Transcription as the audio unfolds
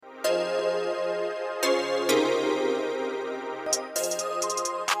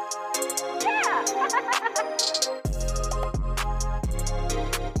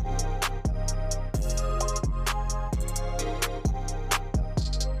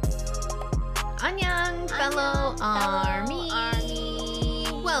Annyeong, fellow army.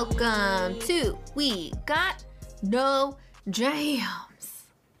 Welcome to We Got No Jams.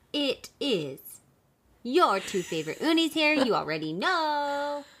 It is your two favorite unis here. You already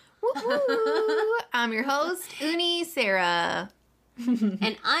know. Woo-hoo. I'm your host, Uni Sarah.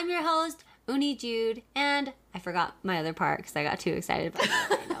 And I'm your host, Uni Jude. And I forgot my other part because I got too excited about it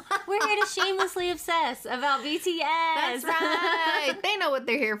right now. We're here to shamelessly obsess about BTS. That's right. They know what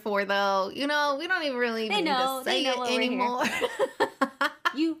they're here for, though. You know, we don't even really need to say it anymore.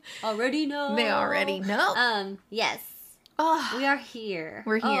 You already know. They already know. Yes. Oh, We are here.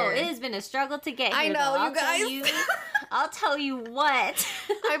 We're here. Oh, it has been a struggle to get here. I know, though. you guys. I'll tell you what.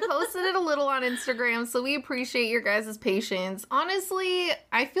 I posted it a little on Instagram, so we appreciate your guys' patience. Honestly,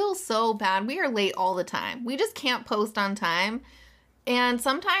 I feel so bad. We are late all the time. We just can't post on time. And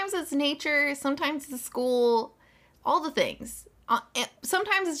sometimes it's nature, sometimes it's school, all the things.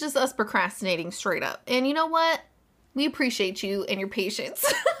 Sometimes it's just us procrastinating straight up. And you know what? We appreciate you and your patience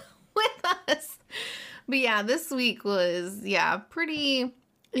with us. But yeah, this week was, pretty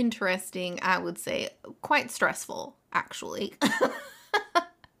interesting, I would say. Quite stressful, actually.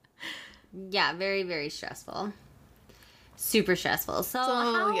 Yeah, very, very stressful. Super stressful. So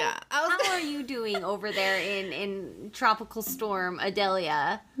how are you doing over there in Tropical Storm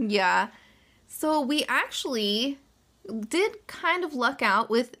Adelia? Yeah. So we actually did kind of luck out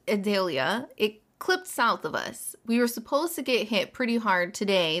with Adelia. It clipped south of us. We were supposed to get hit pretty hard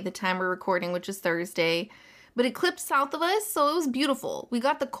today, the time we're recording, which is Thursday. But it clipped south of us, so it was beautiful. We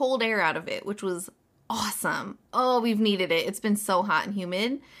got the cold air out of it, which was awesome. Oh, we've needed it. It's been so hot and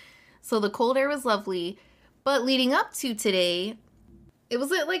humid. So the cold air was lovely. But leading up to today, it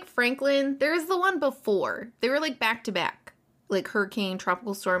was at like Franklin. There was the one before. They were like back to back, like hurricane,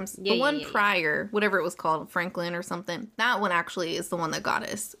 tropical storms. The one prior, whatever it was called, Franklin or something. That one actually is the one that got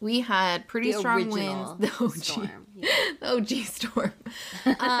us. We had pretty strong winds. The OG storm. Yeah. The OG storm.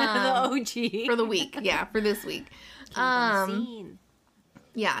 The OG. For the week. Yeah, for this week.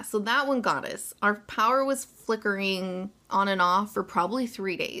 Yeah, so that one got us. Our power was flickering on and off for probably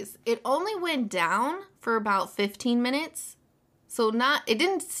 3 days. It only went down for about 15 minutes. So it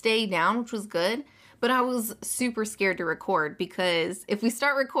didn't stay down, which was good. But I was super scared to record because if we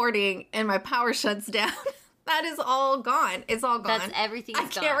start recording and my power shuts down, that is all gone. It's all gone. That's everything. I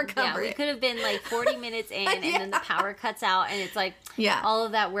can't recover it. We could have been like 40 minutes in and then the power cuts out and it's like all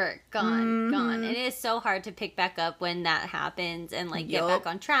of that work gone. And it is so hard to pick back up when that happens and like get back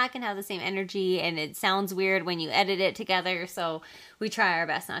on track and have the same energy. And it sounds weird when you edit it together. So we try our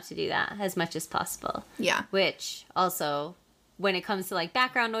best not to do that as much as possible. Yeah. Which also, when it comes to like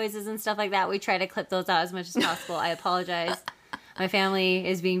background noises and stuff like that, we try to clip those out as much as possible. I apologize. My family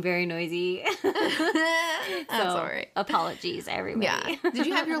is being very noisy. That's all right. Apologies, everybody. Yeah. Did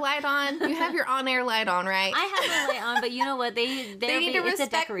you have your light on? You have your on-air light on, right? I have my light on, but you know what? They need to respect it's a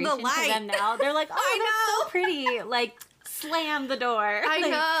decoration the light. for them now. They're like, oh, that's so pretty. Like, slam the door. I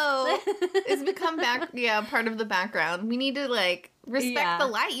know. It's become part of the background. We need to like respect the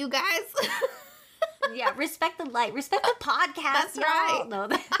light, you guys. Yeah, respect the light, respect the podcast. That's right. No,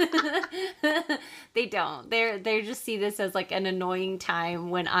 they don't. They just see this as like an annoying time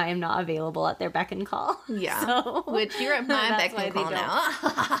when I am not available at their beck and call. Yeah, so, which you're at my beck and call now.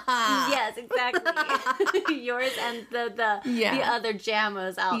 Yes, exactly. Yours and the other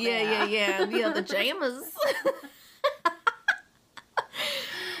jammas out there. Yeah, the other jammas.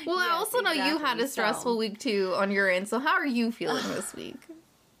 Well, I also know you had a stressful week too on your end. So how are you feeling this week?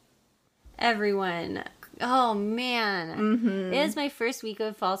 Everyone. Oh, man. It is my first week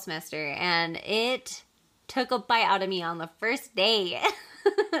of fall semester, and it took a bite out of me on the first day.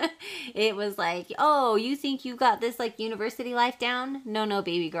 It was like, oh, you think you got this, like, university life down? No,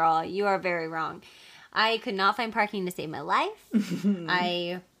 baby girl. You are very wrong. I could not find parking to save my life.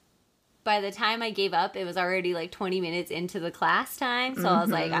 By the time I gave up, it was already, like, 20 minutes into the class time, so I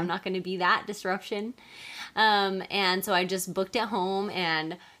was like, I'm not going to be that disruption. And so I just booked at home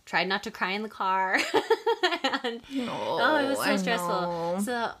and tried not to cry in the car. And, it was so stressful.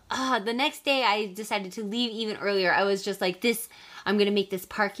 So the next day I decided to leave even earlier. I was just like, I'm going to make this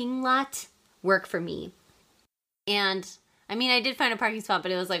parking lot work for me. And I mean, I did find a parking spot,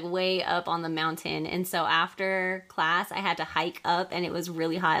 but it was like way up on the mountain. And so after class, I had to hike up and it was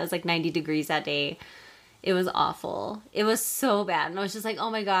really hot. It was like 90 degrees that day. It was awful. It was so bad. And I was just like,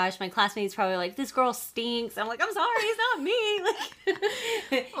 oh my gosh, my classmates probably like, this girl stinks. I'm like, I'm sorry, it's not me. Like,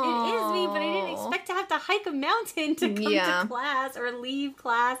 it is me, but I didn't expect to have to hike a mountain to come to class or leave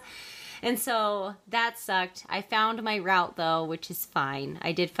class. And so that sucked. I found my route though, which is fine.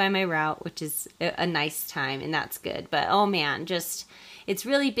 I did find my route, which is a nice time, and that's good. But oh man, just it's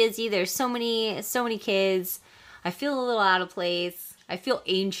really busy. There's so many kids. I feel a little out of place. I feel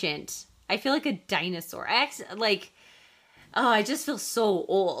ancient. I feel like a dinosaur. I just feel so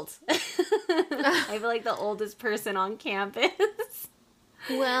old. I feel like the oldest person on campus.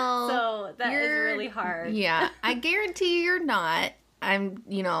 Well, so that is really hard. Yeah, I guarantee you're not. I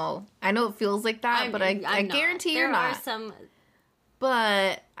know it feels like that, but I guarantee you're not. There are some,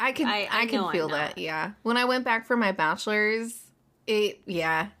 but I can feel I'm that. not. Yeah, when I went back for my bachelor's,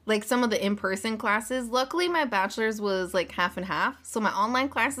 like some of the in-person classes. Luckily, my bachelor's was like half and half, so my online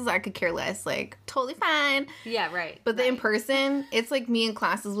classes I could care less. Like totally fine. Yeah, right. But the in-person, it's like me in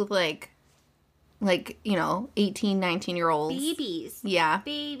classes with like 18, 19-year-olds. Babies. Yeah.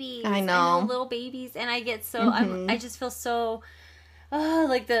 Babies. I know. Little babies. And I get so, I just feel so,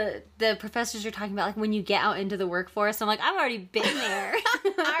 like the professors are talking about, like when you get out into the workforce, I'm like, I've already been there.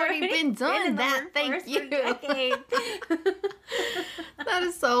 I've already been done that. Thank you. That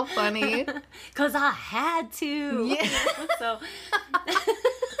is so funny. Because I had to. Yeah. So.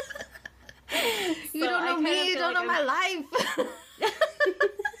 You don't know me. You don't know my life.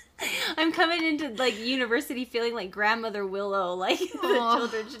 I'm coming into like university feeling like grandmother Willow, like the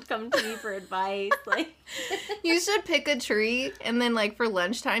children should come to me for advice. Like you should pick a tree and then like for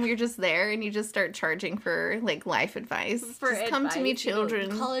lunchtime you're just there and you just start charging for like life advice. Come to me,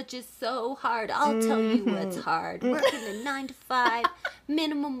 children. College is so hard. I'll tell you what's hard. Working a 9 to 5,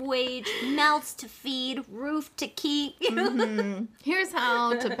 minimum wage, mouths to feed, roof to keep. Here's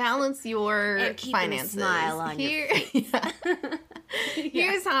how to balance your and keep finances. A smile on your face.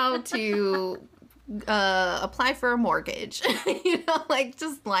 Here's how to apply for a mortgage. Like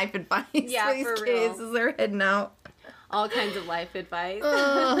just life advice for these for kids real. as they're heading out. All kinds of life advice.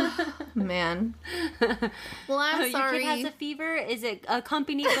 Man. Well, I'm sorry. Your kid has a fever? Is it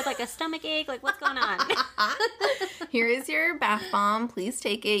accompanied with like a stomach ache? Like what's going on? Here is your bath bomb. Please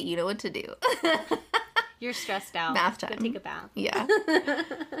take it. You know what to do. You're stressed out. Bath time. Go take a bath. Yeah.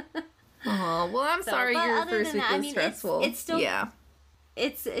 Oh, well, I'm sorry your first week was stressful. It's still...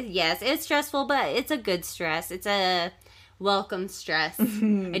 It's stressful, but it's a good stress. It's a welcome stress.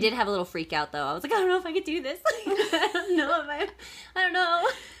 I did have a little freak out though. I was like, I don't know if I could do this. I don't know.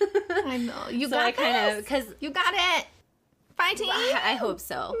 I know. You got it. Fighting. I hope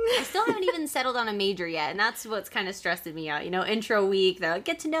so. I still haven't even settled on a major yet, and that's what's kind of stressing me out. Intro week, they're like,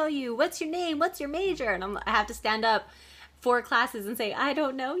 get to know you. What's your name? What's your major? And I have to stand up 4 classes and say, I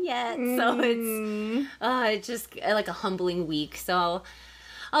don't know yet. So it's just like a humbling week. So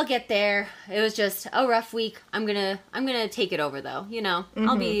I'll get there. It was just a rough week. I'm gonna take it over though.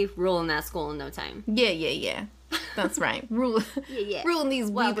 I'll be ruling that school in no time. Yeah. That's right. Ruling these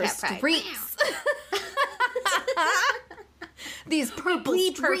Weber streets. These purple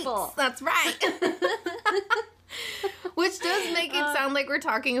streets. That's right. Which does make it sound like we're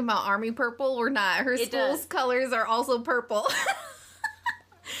talking about Army purple. We're not. Her school's colors are also purple.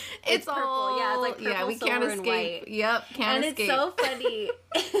 It's purple. all, yeah, it's like purple, we can't escape. White. Yep, can't escape. And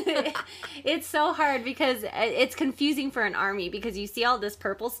it's so funny. It's so hard because it's confusing for an army because you see all this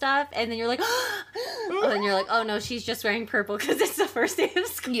purple stuff and then you're like, and you're like, oh no, she's just wearing purple because it's the first day of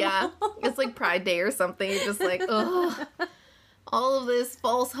school. Yeah, it's like Pride Day or something. You're just like, ugh. All of this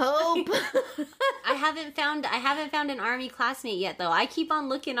false hope. I haven't found an army classmate yet though. I keep on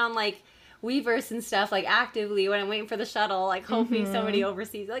looking on like Weverse and stuff like actively when I'm waiting for the shuttle, like hoping somebody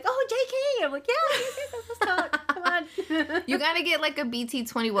oversees. Like, oh JK, I'm like, yeah, let's talk. Come on. You gotta get like a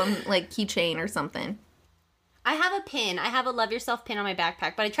BT21 like keychain or something. I have a pin. I have a Love Yourself pin on my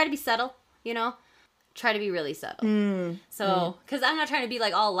backpack, but I try to be subtle. Try to be really subtle. So, because I'm not trying to be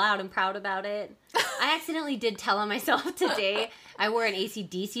like all loud and proud about it. I accidentally did tell on myself today. I wore an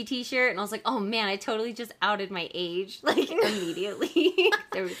AC/DC t-shirt and I was like, oh man, I totally just outed my age, like immediately.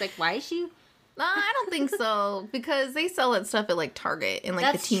 They were just like, why is she? No, I don't think so because they sell that stuff at like Target in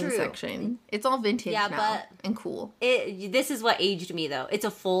like the teen section. It's all vintage now and cool. This is what aged me though. It's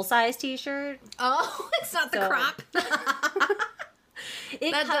a full-size t-shirt. Oh, it's not the crop.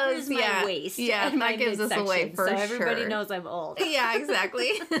 It covers my waist. Yeah, that gives us away for sure. So everybody knows I'm old. Yeah,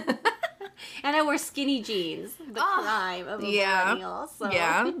 exactly. And I wear skinny jeans. The crime of a millennial. So.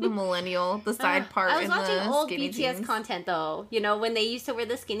 Yeah, the millennial, the side part. I was watching old BTS jeans. content though. When they used to wear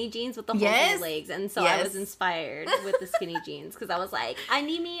the skinny jeans with the holes in the legs, and so I was inspired with the skinny jeans because I was like, I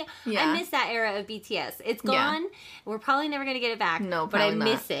miss that era of BTS. It's gone. We're probably never gonna get it back. No, but I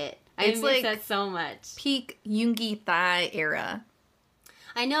miss it. I miss that so much. Peak Yoongi thigh era.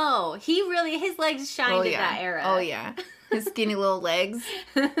 I know. His legs shined in that era. Oh, yeah. His skinny little legs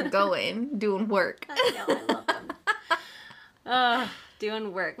doing work. I know, I love them.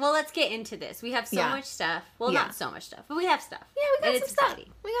 Doing work. Well, let's get into this. We have so much stuff. Well, not so much stuff, but we have stuff. Yeah, we got some stuff.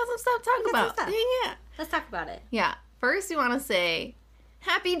 We got some stuff to talk about. Yeah. Let's talk about it. Yeah. First, we want to say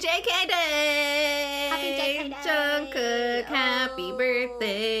Happy JK Day! Happy JK Day! Jungkook, happy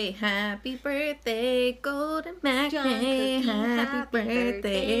birthday! Happy birthday, Golden Maknae! Happy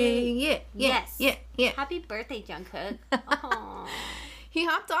birthday! Yeah, yes. Yeah. Happy birthday, Jungkook. Aww. He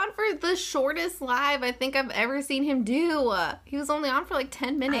hopped on for the shortest live I think I've ever seen him do. He was only on for like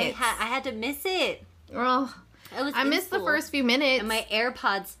 10 minutes. I had to miss it. Oh, I missed the first few minutes. And my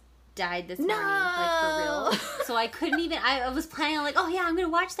AirPods died this morning, like for real. So I couldn't even, I was planning on like, oh yeah, I'm going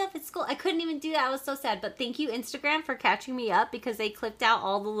to watch stuff at school. I couldn't even do that. I was so sad. But thank you, Instagram, for catching me up because they clipped out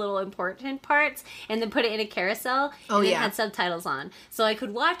all the little important parts and then put it in a carousel and then had subtitles on. So I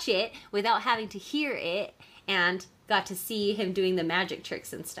could watch it without having to hear it and got to see him doing the magic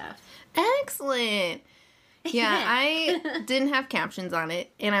tricks and stuff. Excellent. Yeah, I didn't have captions on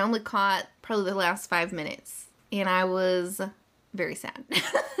it, and I only caught probably the last 5 minutes, and I was very sad.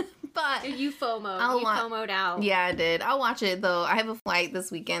 But you FOMO'd out. Yeah, I did. I'll watch it, though. I have a flight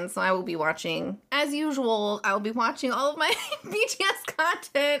this weekend, so I will be watching. As usual, I will be watching all of my BTS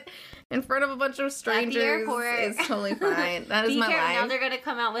content in front of a bunch of strangers. It's totally fine. That is my life. Now they're going to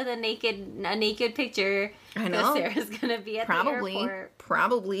come out with a naked picture. I know. Sarah's going to be at the airport.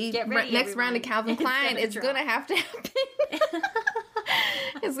 Probably. Get ready, next round of Calvin Klein, it's going to have to happen.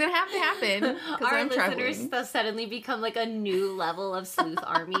 It's going to have to happen. Our listeners suddenly become like a new level of sleuth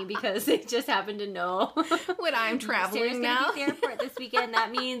army because they just happen to know when I'm traveling now. Sarah's going to be at the airport this weekend.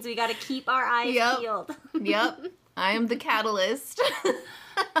 That means we got to keep our eyes peeled. Yep. I am the catalyst.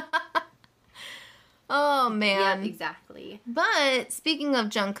 Oh, man. Yep, exactly. But speaking of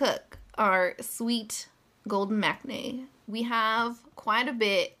Jungkook, our sweet Golden Maknae, we have quite a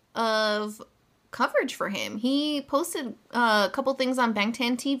bit of coverage for him. He posted a couple things on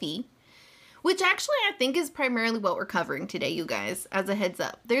Bangtan TV, which actually I think is primarily what we're covering today, you guys, as a heads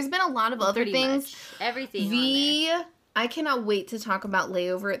up. There's been a lot of other things. Everything I cannot wait to talk about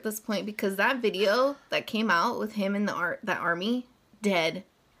Layover at this point because that video that came out with him in that army, dead.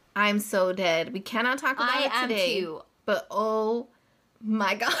 I'm so dead. We cannot talk about it today. I am too. But oh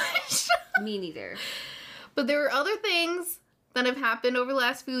my gosh. Me neither. But there were other things that have happened over the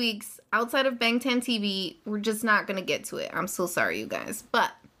last few weeks outside of Bangtan TV. We're just not going to get to it. I'm so sorry, you guys.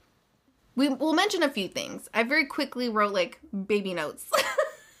 But we'll mention a few things. I very quickly wrote, like, baby notes.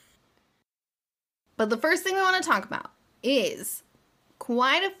 But the first thing I want to talk about is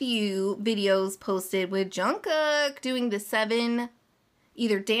quite a few videos posted with Jungkook doing the 7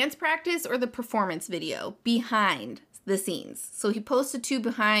 either dance practice or the performance video behind the scenes. So he posted 2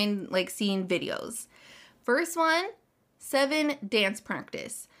 behind, like, scene videos. First one, 7 dance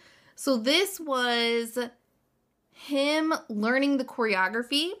practice. So this was him learning the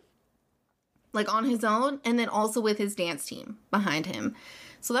choreography, like on his own, and then also with his dance team behind him.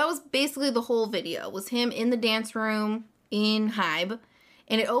 So that was basically the whole video, was him in the dance room in Hybe.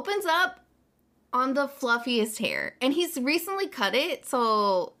 And it opens up on the fluffiest hair. And he's recently cut it,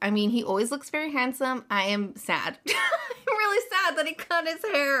 so, I mean, he always looks very handsome. I am sad. I'm really sad that he cut his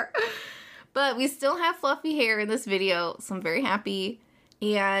hair. But we still have fluffy hair in this video, so I'm very happy.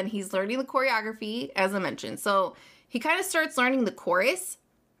 And he's learning the choreography, as I mentioned. So he kind of starts learning the chorus.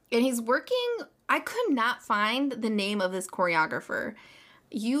 And he's working... I could not find the name of this choreographer.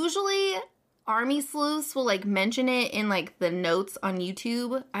 Usually, Army Sleuths will, like, mention it in, like, the notes on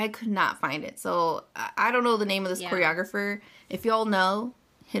YouTube. I could not find it. So I don't know the name of this choreographer. If y'all know,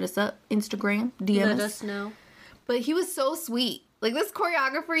 hit us up. Instagram, DM Let us know. But he was so sweet. Like, this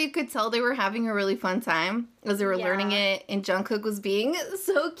choreographer, you could tell they were having a really fun time as they were learning it. And Jungkook was being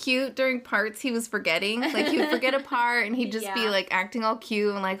so cute during parts he was forgetting. Like, he would forget a part and he'd just be, like, acting all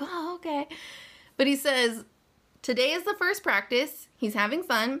cute and like, oh, okay. But he says, today is the first practice. He's having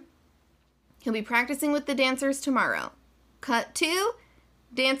fun. He'll be practicing with the dancers tomorrow. Cut to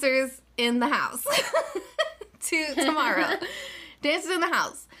dancers in the house. Tomorrow. Dancers in the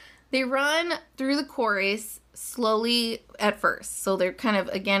house. They run through the chorus slowly at first. So they're kind of,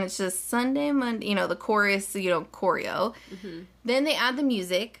 again, it's just Sunday, Monday, you know, the chorus, you know, choreo. Mm-hmm. Then they add the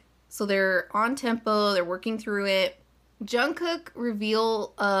music. So they're on tempo. They're working through it. Jungkook reviews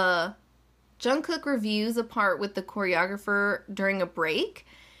a part with the choreographer during a break.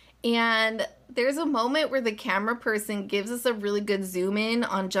 And there's a moment where the camera person gives us a really good zoom in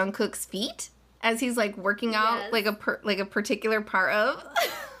on Jungkook's feet as he's, like, working out like a particular part of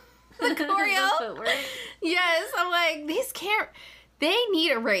the choreo. Yes, I'm like, They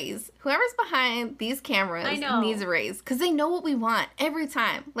need a raise. Whoever's behind these cameras needs a raise. Because they know what we want every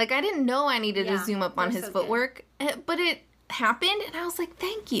time. Like, I didn't know I needed to zoom up on his footwork. But it happened, and I was like,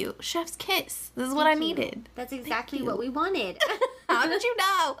 thank you. Chef's kiss. This is what I needed. That's exactly what we wanted. How did you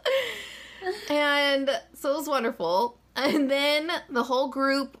know? And so it was wonderful. And then the whole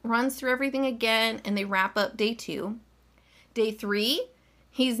group runs through everything again, and they wrap up day 2. Day 3,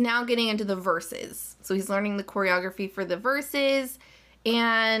 he's now getting into the verses. So he's learning the choreography for the verses.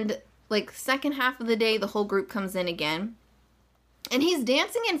 And, like, second half of the day, the whole group comes in again. And he's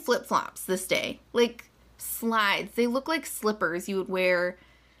dancing in flip-flops this day. Like, slides. They look like slippers you would wear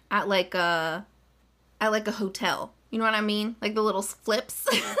at, like, a hotel. You know what I mean? Like the little flips.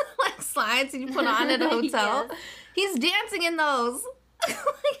 Like slides you put on at a hotel. Yes. He's dancing in those. Like,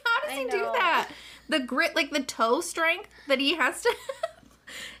 how does he do that? The grit, like the toe strength that he has to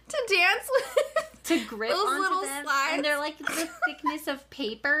dance with. To grip those onto little them. slides. And they're like the thickness of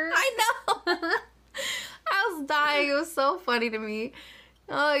paper. I know. I was dying. It was so funny to me.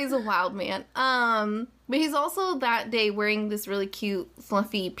 Oh, he's a wild man. But he's also that day wearing this really cute,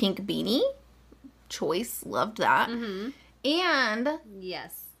 fluffy pink beanie. Choice. Loved that. Mm-hmm. And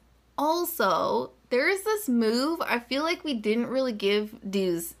yes. Also, there is this move I feel like we didn't really give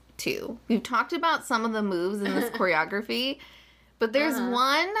dues to. We've talked about some of the moves in this choreography, but there's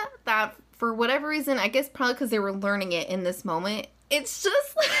one that, for whatever reason, I guess probably because they were learning it in this moment, it's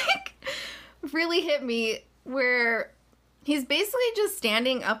just like really hit me, where he's basically just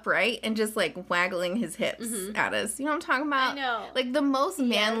standing upright and just like waggling his hips at us. You know what I'm talking about? I know. Like the most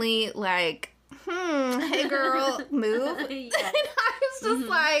manly, like, hey girl move. Yes. And I was just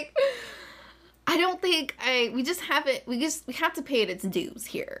like, I don't think we have to pay it its dues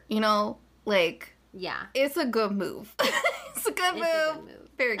here, you know? Like, yeah, it's a good move. It's a good move.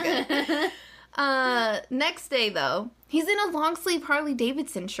 Very good. Next day though, he's in a long sleeve Harley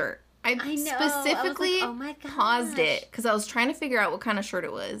Davidson shirt. I specifically paused it because I was trying to figure out what kind of shirt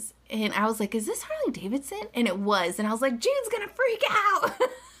it was. And I was like, is this Harley Davidson? And it was. And I was like, Jude's gonna freak out.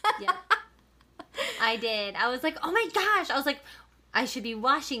 Yeah. I did. I was like, oh my gosh. I was like, I should be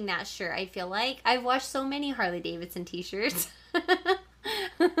washing that shirt, I feel like. I've washed so many Harley Davidson t-shirts.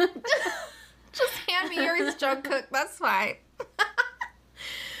 Just hand me yours, Jungkook. That's fine.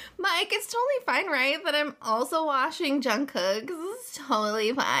 Mike, it's totally fine, right? That I'm also washing Jungkook. This is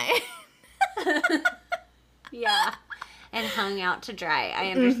totally fine. Yeah. And hung out to dry.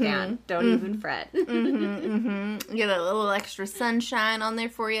 I understand. Don't even fret. Get a little extra sunshine on there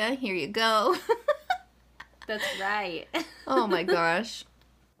for you. Here you go. That's right. Oh my gosh.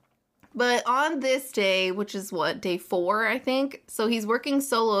 But on this day, which is day 4, I think. So he's working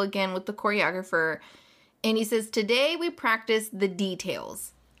solo again with the choreographer. And he says, today we practice the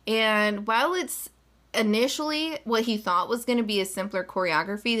details. And while it's initially what he thought was going to be a simpler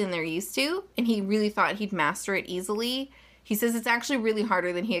choreography than they're used to, and he really thought he'd master it easily, he says it's actually really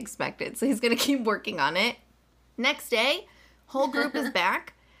harder than he expected. So he's going to keep working on it. Next day, whole group is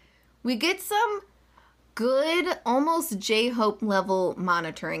back. We get some good, almost J-Hope level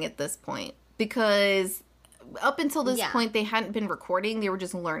monitoring at this point. Because up until this point, they hadn't been recording. They were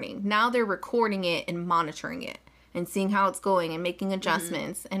just learning. Now they're recording it and monitoring it and seeing how it's going and making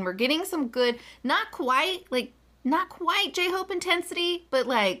adjustments. And we're getting some good, not quite J-Hope intensity, but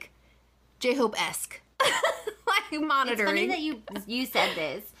like J-Hope-esque. Like monitoring. It's funny that you said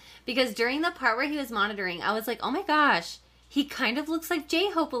this, because during the part where he was monitoring, I was like, oh my gosh, he kind of looks like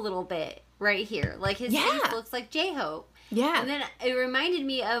J-Hope a little bit right here. Like his face looks like J-Hope. Yeah. And then it reminded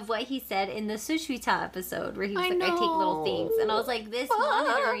me of what he said in the Sushwita episode, where he was I take little things. And I was like,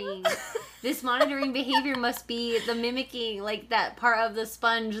 this monitoring behavior must be the mimicking, like that part of the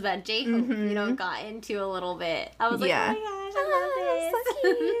sponge that J-Hope, got into a little bit. I was like, oh my gosh, I love this.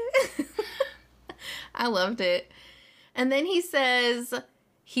 So cute. I loved it. And then he says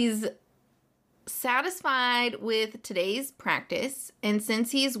he's satisfied with today's practice. And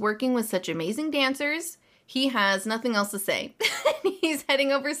since he's working with such amazing dancers, he has nothing else to say. He's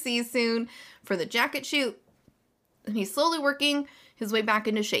heading overseas soon for the jacket shoot. And he's slowly working his way back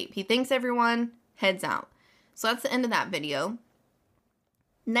into shape. He thanks everyone, heads out. So that's the end of that video.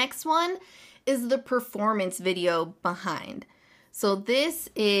 Next one is the performance video behind. So this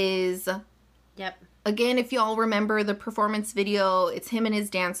is... Yep. Again, if y'all remember the performance video, it's him and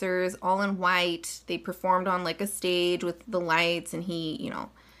his dancers all in white. They performed on like a stage with the lights, and he,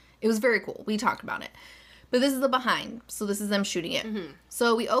 it was very cool. We talked about it. But this is the behind. So this is them shooting it. Mm-hmm.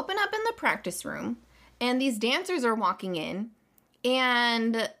 So we open up in the practice room, and these dancers are walking in,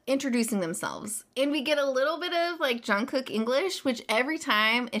 and introducing themselves. And we get a little bit of like Jungkook English, which every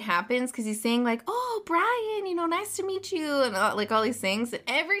time it happens, because he's saying like, oh, Brian, you know, nice to meet you, and like all these things. And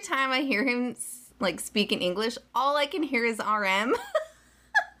every time I hear him like speak in English, all I can hear is RM.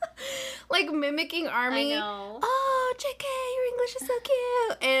 Like mimicking Army. I know. Oh, JK, your English is so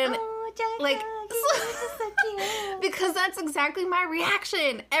cute. And like, so cute. because that's exactly my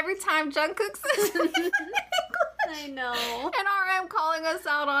reaction every time Jungkook says English. I know. And RM calling us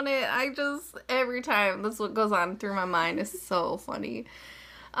out on it. Every time, that's what goes on through my mind. It's so funny.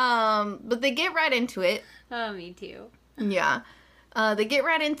 But they get right into it. Oh, me too. Yeah. They get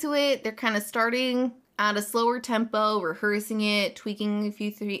right into it. They're kind of starting at a slower tempo, rehearsing it, tweaking a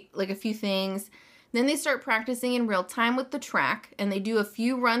few things. Then they start practicing in real time with the track, and they do a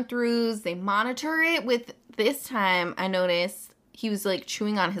few run-throughs. They monitor it with, this time I noticed he was like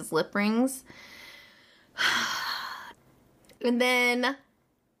chewing on his lip rings. And then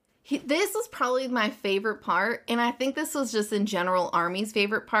this was probably my favorite part, and I think this was just in general Army's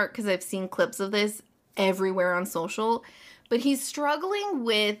favorite part because I've seen clips of this everywhere on social. But he's struggling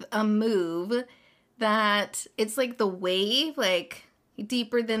with a move that it's like the wave, like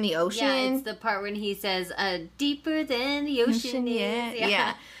deeper than the ocean. Yeah, it's the part when he says, deeper than the ocean is.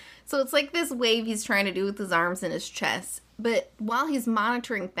 Yeah. So it's like this wave he's trying to do with his arms and his chest. But while he's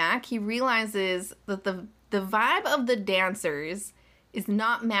monitoring back, he realizes that the vibe of the dancers is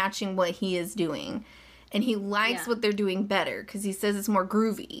not matching what he is doing. And he likes what they're doing better because he says it's more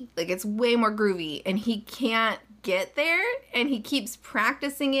groovy. Like, it's way more groovy. And he can't get there, and he keeps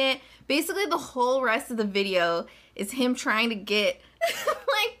practicing it. Basically, the whole rest of the video is him trying to get,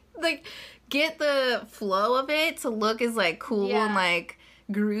 like get the flow of it to look as, like, cool and, like,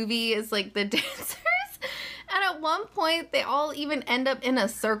 groovy as, like, the dancers. And at one point, they all even end up in a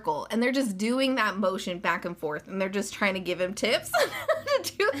circle, and they're just doing that motion back and forth, and they're just trying to give him tips on how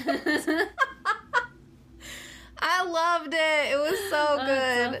to do this. I loved it. It was so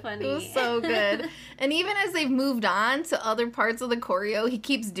good. So funny. It was so good. And even as they've moved on to other parts of the choreo, he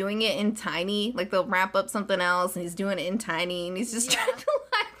keeps doing it in tiny. Like, they'll wrap up something else, and he's doing it in tiny, and he's just trying to,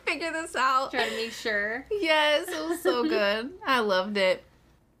 like, figure this out. Trying to make sure. Yes, it was so good. I loved it.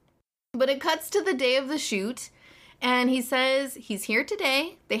 But it cuts to the day of the shoot, and he says he's here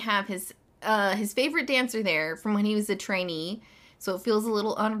today. They have his favorite dancer there from when he was a trainee, so it feels a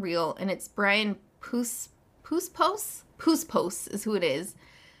little unreal, and it's Brian Puspos is who it is.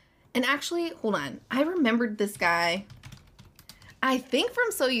 And actually, hold on. I remembered this guy. I think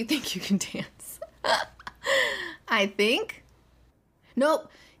from So You Think You Can Dance. I think. Nope.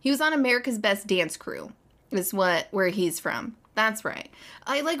 He was on America's Best Dance Crew. Is where he's from. That's right.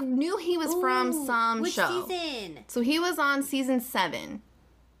 I knew he was from some which show. Season? So he was on season 7.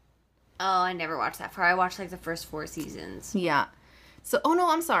 Oh, I never watched that far. I watched the first 4 seasons. Yeah. So, oh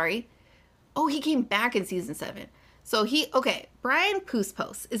no, I'm sorry. Oh, he came back in season 7. So Brian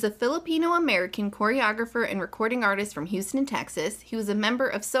Puspos is a Filipino-American choreographer and recording artist from Houston, Texas. He was a member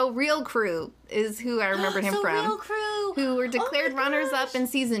of So Real Crew, is who I remembered him So from. Real Crew! Who were declared runners-up in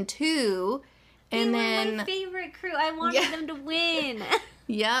season 2. And they then were my favorite crew. I wanted them to win.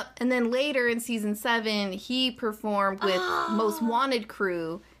 Yep. And then later in season 7, he performed with Most Wanted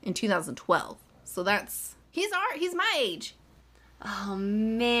Crew in 2012. So he's my age. Oh,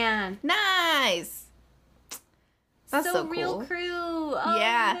 man. Nice. That's so cool. Real Crew. Oh,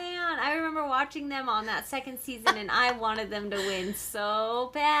 yeah. Man. I remember watching them on that second season, and I wanted them to win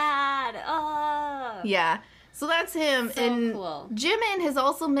so bad. Oh. Yeah. So that's him. So and cool. Jimin has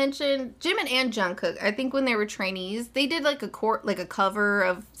also mentioned, Jimin and Jungkook, I think when they were trainees, they did like a cover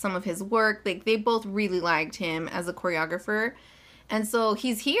of some of his work. Like, they both really liked him as a choreographer. And so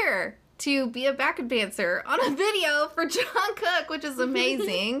he's here to be a backup dancer on a video for Jungkook, which is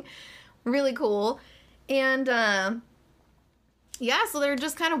amazing. Really cool. And so they're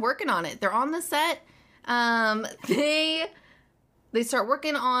just kind of working on it. They're on the set. They start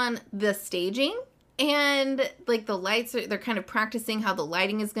working on the staging, and like the lights they're kind of practicing how the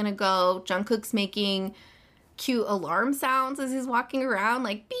lighting is gonna go. Jungkook's making cute alarm sounds as he's walking around,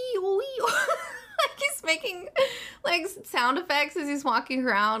 like like he's making like sound effects as he's walking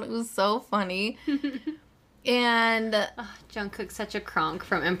around. It was so funny. And Jungkook's such a kronk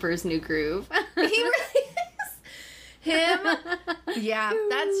from Emperor's New Groove. He really is. Him. Yeah,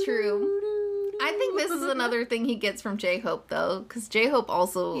 that's true. I think this is another thing he gets from J-Hope, though, because J-Hope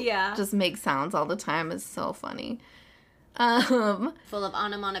also just makes sounds all the time. It's so funny. Full of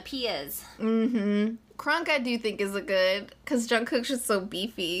onomatopoeias. Mm-hmm. Kronk I do think is a good, because Jungkook's just so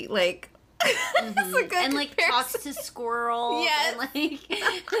beefy. Like, It's a good And like talks comparison. to squirrels. Yes. And like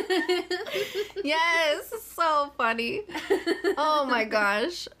Yes, so funny. Oh my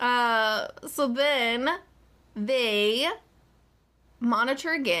gosh. So then they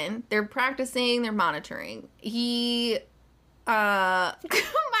monitor again. They're practicing, they're monitoring. My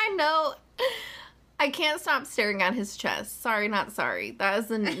note, I can't stop staring at his chest. Sorry, not sorry. That is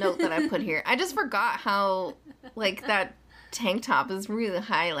the note that I put here. I just forgot how, like, that tank top is really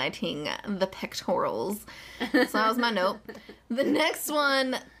highlighting the pectorals. So that was my note. The next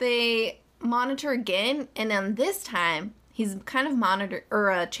one, they monitor again, and then this time, he's kind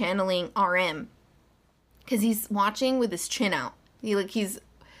of channeling RM. Because he's watching with his chin out. This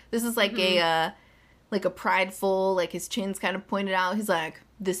is like a prideful, like his chin's kind of pointed out. He's like,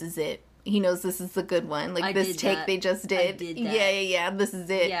 this is it. He knows this is the good one. Like, this take they just did. I did that. Yeah. This is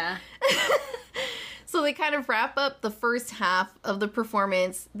it. Yeah. So they kind of wrap up the first half of the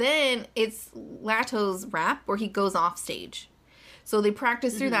performance. Then it's Lato's rap where he goes off stage. So they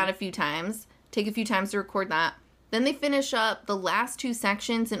practice through that a few times. Take a few times to record that. Then they finish up the last two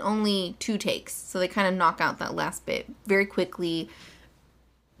sections in only 2 takes. So they kind of knock out that last bit very quickly.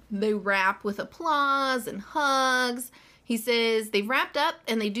 They wrap with applause and hugs. He says they wrapped up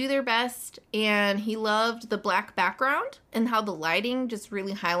and they do their best, and he loved the black background and how the lighting just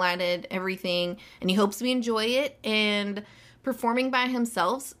really highlighted everything, and he hopes we enjoy it. And performing by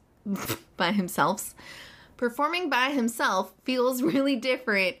himself feels really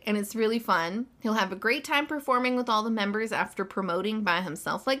different, and it's really fun. He'll have a great time performing with all the members after promoting by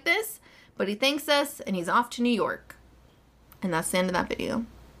himself like this, but he thanks us and he's off to New York. And that's the end of that video.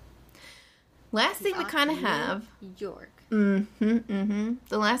 Last thing we kind of have... York. The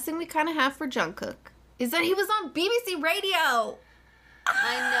last thing we kind of have for Jungkook is that he was on BBC Radio.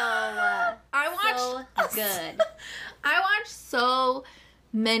 I know. I watched... So good. I watched so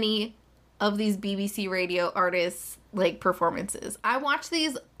many of these BBC Radio artists, like, performances. I watch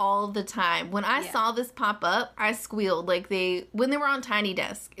these all the time. When I saw this pop up, I squealed when they were on Tiny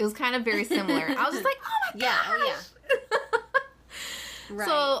Desk. It was kind of very similar. I was just like, oh my gosh! Yeah. Right.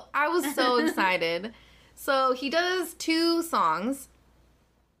 So I was so excited. So he does 2 songs.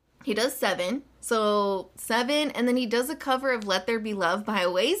 He does 7. So 7, and then he does a cover of Let There Be Love by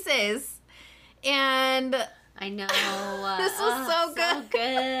Oasis. And I know. This was so good. So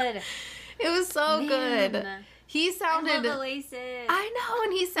good. It was so good. He sounded... I love Oasis. I know,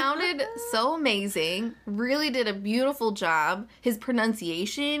 and he sounded so amazing. Really did a beautiful job. His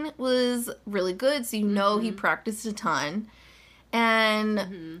pronunciation was really good, so you know he practiced a ton.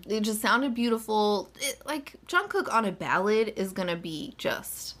 And it just sounded beautiful. Like, Jungkook on a ballad is gonna be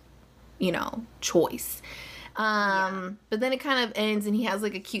just, choice. But then it kind of ends, and he has,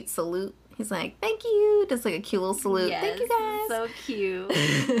 like, a cute salute. He's like, thank you. Does, like, a cute little salute. Yes, thank you, guys. So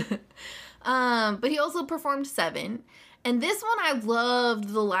cute. But he also performed 7. And this one, I loved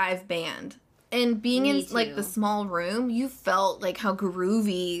the live band. And being in, like, the small room, you felt, like, how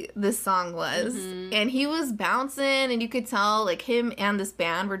groovy this song was. And he was bouncing, and you could tell, like, him and this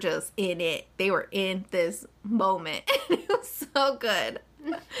band were just in it. They were in this moment. And it was so good.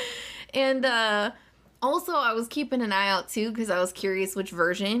 And also, I was keeping an eye out, too, because I was curious which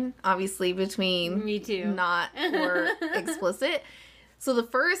version, obviously, between Me too. not or explicit. So the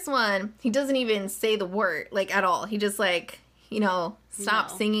first one, he doesn't even say the word, like, at all. He just, like... stop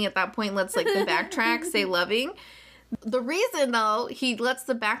singing at that point, lets, like, the backtrack say loving. The reason, though, he lets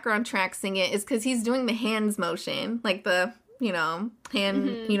the background track sing it is because he's doing the hands motion, like the, hand,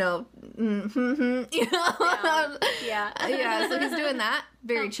 Yeah. Yeah, so he's doing that.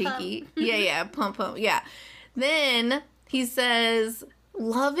 Very Pump, cheeky. Yeah, pump, yeah. Then he says,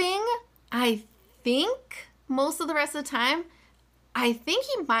 loving, I think, most of the rest of the time. I think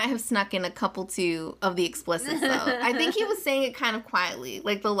he might have snuck in a couple, too, of the explicits, though. I think he was saying it kind of quietly,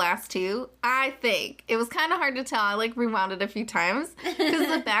 like the last 2. I think. It was kind of hard to tell. I, like, rewound it a few times. Because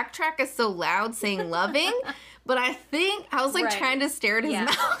the backtrack is so loud saying loving. But I think I was, like, trying to stare at his mouth.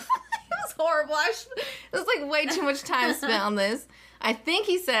 It was horrible. It was, like, way too much time spent on this. I think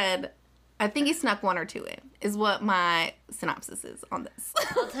he snuck 1 or 2 in, is what my synopsis is on this.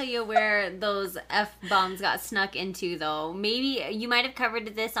 I'll tell you where those F-bombs got snuck into, though. Maybe you might have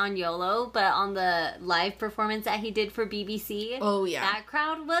covered this on YOLO, but on the live performance that he did for BBC, oh, yeah. that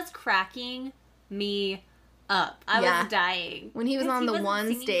crowd was cracking me up. I was dying. When he was on the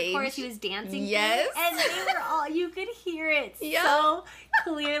one stage. Of course, he was dancing. Yes. And they were all, you could hear it so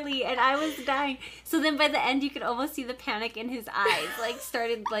clearly, and I was dying. So then by the end, you could almost see the panic in his eyes, like,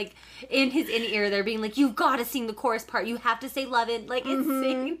 started, like, in his in-ear, they're being like, you've got to sing the chorus part. You have to say love it. Like, it's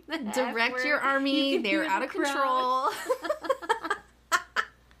saying the Direct your army. They're out of control.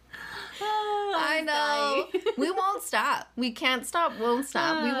 I know. We won't stop. We can't stop, won't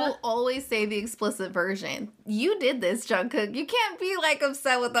stop. We will always say the explicit version. You did this, Jungkook. You can't be like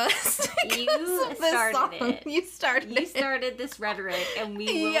upset with us. You started it. You started You started this rhetoric, and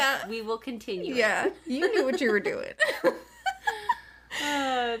we will continue. Yeah, you knew what you were doing.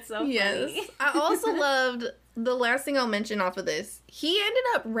 Oh, it's so funny. Yes. I also loved the last thing I'll mention off of this. He ended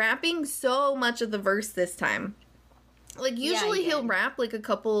up rapping so much of the verse this time. Like, usually he'll rap, like, a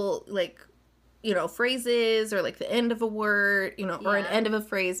couple, like, you know, phrases or, like, the end of a word, you know, or an end of a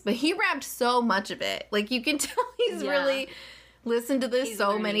phrase. But he rapped so much of it. Like, you can tell he's really listened to this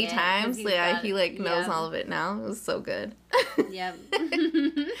so many times. Yeah, he, like, knows all of it now. It was so good. Yep.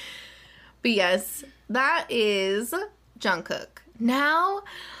 But, yes, that is Jungkook. Now,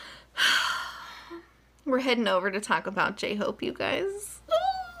 we're heading over to talk about J-Hope, you guys.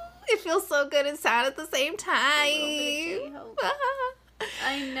 It feels so good and sad at the same time.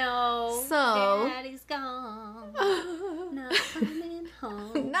 I know. So, Daddy's gone. Not coming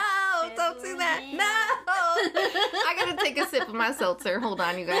home. No, don't say that. No. I gotta take a sip of my seltzer. Hold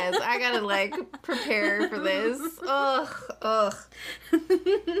on, you guys. I gotta, like, prepare for this. Ugh.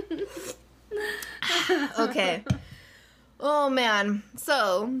 Okay. Oh, man.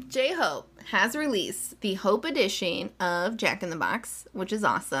 So, J-Hope has released the Hope edition of Jack in the Box, which is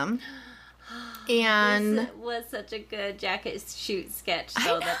awesome. And this was such a good jacket shoot sketch,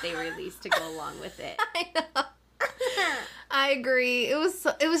 though, that they released to go along with it. I know. I agree. It was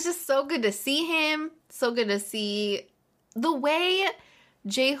just so good to see him. So good to see the way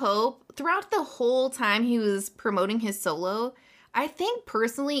J-Hope, throughout the whole time he was promoting his solo, I think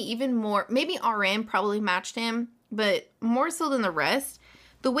personally even more, maybe RM probably matched him, but more so than the rest,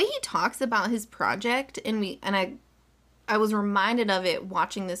 the way he talks about his project, and I was reminded of it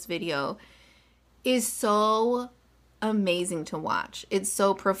watching this video, is so amazing to watch. It's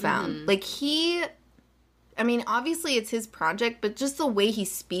so profound. Like, I mean, obviously it's his project, but just the way he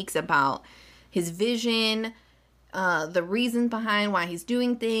speaks about his vision, the reasons behind why he's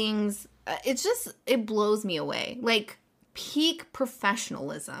doing things, it blows me away. Like, peak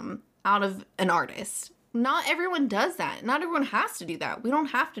professionalism out of an artist. Not everyone does that. Not everyone has to do that. We don't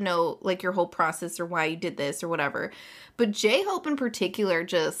have to know, like, your whole process or why you did this or whatever. But J-Hope in particular,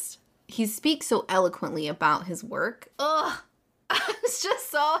 he speaks so eloquently about his work. Ugh. I was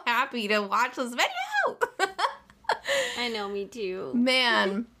just so happy to watch this video. I know, me too.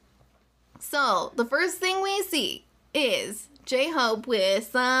 Man. So, the first thing we see is J-Hope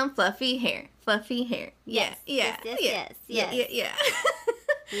with some fluffy hair. Fluffy hair. Yes.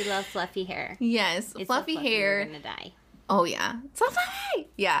 We love fluffy hair. Yes, it's fluffy hair. We're gonna die. Oh yeah, so fluffy.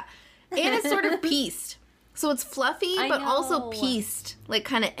 Yeah, and it's sort of pieced, so it's fluffy but also pieced, like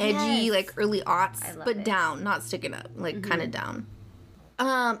kind of edgy, like early aughts, but down, not sticking up, like kind of down.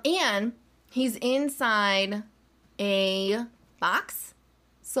 And he's inside a box,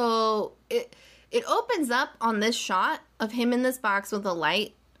 so it opens up on this shot of him in this box with a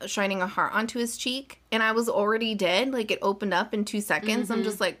light shining a heart onto his cheek, and I was already dead. Like, it opened up in 2 seconds. I'm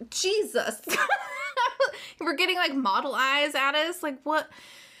just like, Jesus. We're getting, like, model eyes at us. Like, what?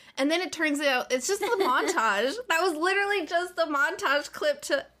 And then it turns out it's just the montage. That was literally just the montage clip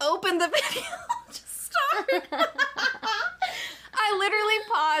to open the video. Just start. I literally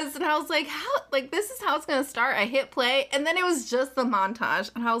paused, and I was like, how? Like, this is how it's going to start. I hit play, and then it was just the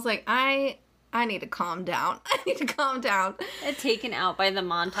montage. And I was like, I need to calm down. I need to calm down. Taken out by the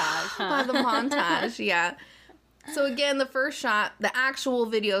montage, huh? By the montage, yeah. So again, the first shot, the actual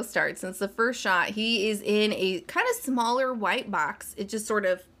video starts. And it's the first shot. He is in a kind of smaller white box. It just sort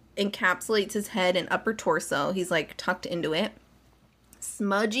of encapsulates his head and upper torso. He's like tucked into it.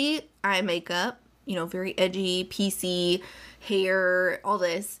 Smudgy eye makeup, you know, very edgy, PC, hair, all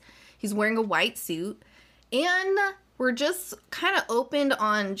this. He's wearing a white suit. And we're just kind of opened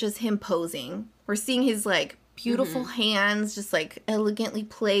on just him posing. We're seeing his, like, beautiful hands just, like, elegantly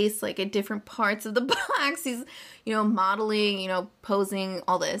placed, like, at different parts of the box. He's, you know, modeling, you know, posing,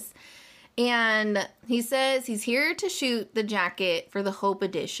 all this. And he says he's here to shoot the jacket for the Hope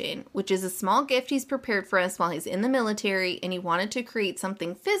edition, which is a small gift he's prepared for us while he's in the military, and he wanted to create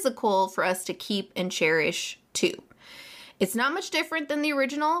something physical for us to keep and cherish, too. It's not much different than the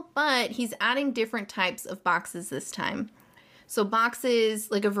original, but he's adding different types of boxes this time. So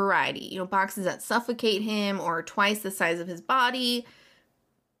boxes, like a variety, you know, boxes that suffocate him or twice the size of his body.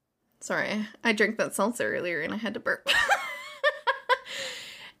 Sorry, I drank that seltzer earlier and I had to burp.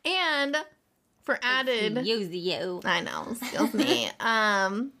 And for added... I know, excuse me.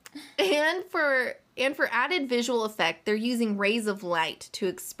 And for added visual effect, they're using rays of light to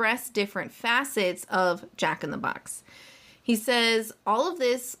express different facets of Jack in the Box. He says all of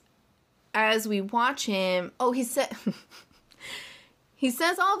this as we watch him, he said he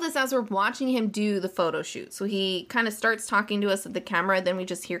says all of this as we're watching him do the photo shoot. So he kind of starts talking to us at the camera, then we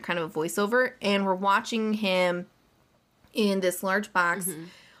just hear kind of a voiceover, and we're watching him in this large box,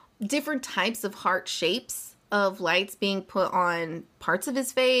 different types of heart shapes of lights being put on parts of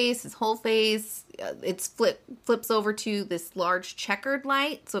his face, his whole face. It's flips over to this large checkered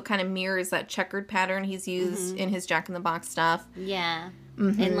light, so it kind of mirrors that checkered pattern he's used in his Jack in the Box stuff. Yeah.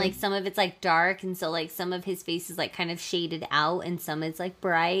 And, like, some of it's, like, dark, and so, like, some of his face is, like, kind of shaded out, and some is, like,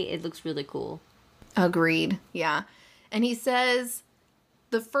 bright. It looks really cool. Agreed. Yeah. And he says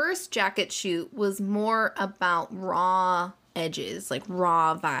the first jacket shoot was more about raw edges, like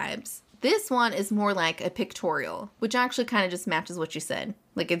raw vibes. This one is more like a pictorial, which actually kind of just matches what you said.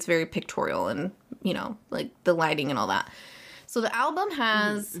 Like, it's very pictorial and, you know, like the lighting and all that. So the album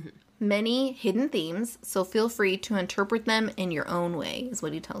has many hidden themes, so feel free to interpret them in your own way, is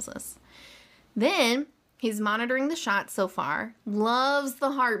what he tells us. Then he's monitoring the shots so far, loves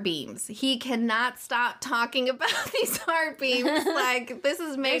the heart beams. He cannot stop talking about these heart beams. Like, this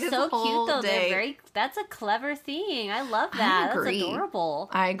has made his so whole cute, though. day. That's a clever thing. I love that. I agree. That's adorable.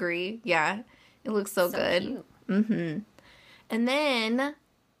 I agree. Yeah. It looks so good. Cute. And then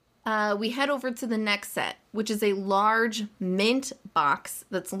we head over to the next set, which is a large mint box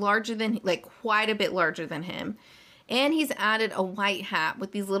that's larger than, like, quite a bit larger than him. And he's added a white hat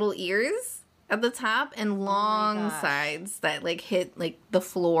with these little ears at the top and long sides that, like, hit, like, the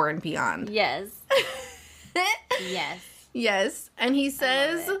floor and beyond. Yes. Yes. Yes. And he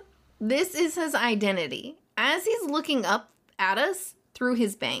says this is his identity as he's looking up at us through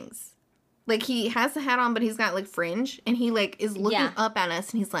his bangs. Like, he has the hat on, but he's got, like, fringe, and he, like, is looking up at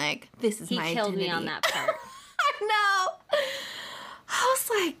us, and he's like, this is my identity. He killed me on that part. I know. I was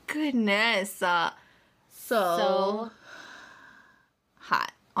like, goodness. So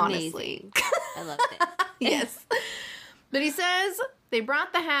hot, honestly. I loved it. Yes. But he says they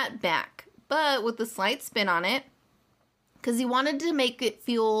brought the hat back, but with a slight spin on it, because he wanted to make it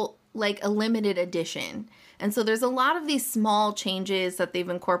feel like a limited edition. And so there's a lot of these small changes that they've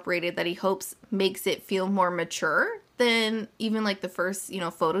incorporated that he hopes makes it feel more mature than even, like, the first, you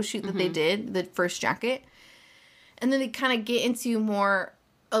know, photo shoot that they did, the first jacket. And then they kind of get into more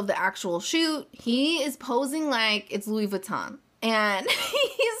of the actual shoot. He is posing like it's Louis Vuitton. And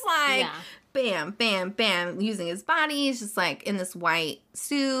he's like, bam, bam, bam, using his body. He's just, like, in this white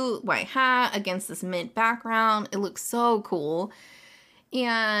suit, white hat against this mint background. It looks so cool.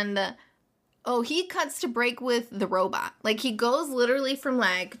 And he cuts to break with the robot. Like, he goes literally from,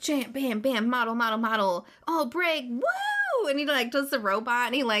 like, jam, bam, bam, model, model, model. Oh, break, woo! And he, like, does the robot,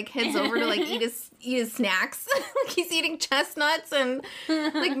 and he, like, heads over to, like, eat his snacks. Like, he's eating chestnuts and,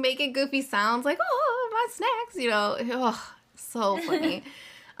 like, making goofy sounds, like, oh, my snacks, you know. Oh, so funny.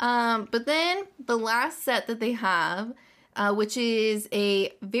 But then the last set that they have, which is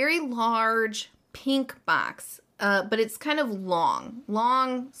a very large pink box, but it's kind of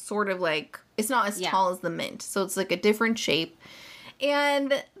long, sort of like, it's not as tall as the mint. So it's like a different shape.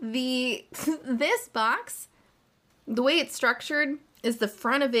 And this box, the way it's structured is the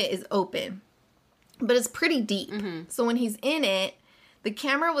front of it is open, but it's pretty deep. So when he's in it, the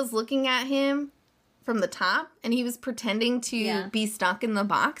camera was looking at him from the top, and he was pretending to be stuck in the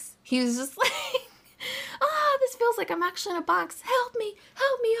box. He was just like, oh, this feels like I'm actually in a box. Help me,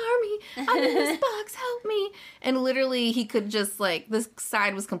 Army. I'm in this box, help me. And literally, he could just, like, this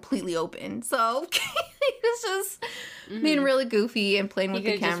side was completely open. So he was just being really goofy and playing with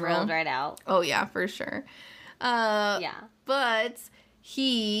the camera. He just rolled right out. Oh, yeah, for sure. But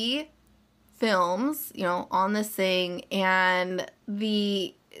he films, you know, on this thing, and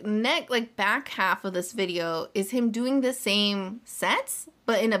the back half of this video is him doing the same sets,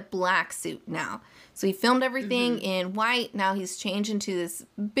 but in a black suit now. So he filmed everything in white. Now he's changed into this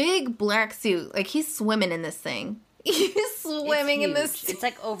big black suit. Like, he's swimming in this thing. He's swimming in this suit. It's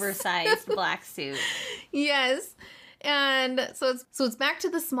like oversized black suit. Yes. And so it's back to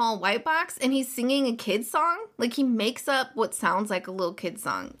the small white box, and he's singing a kid's song. Like, he makes up what sounds like a little kid's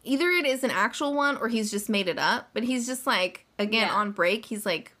song. Either it is an actual one or he's just made it up. But he's just, like, again, on break. He's,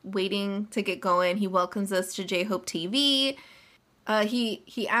 like, waiting to get going. He welcomes us to J-Hope TV.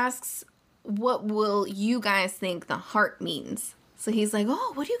 He asks, what will you guys think the heart means? So he's like,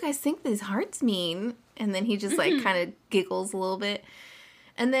 oh, what do you guys think these hearts mean? And then he just, like, kind of giggles a little bit.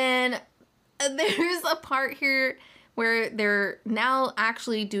 And then there's a part here where they're now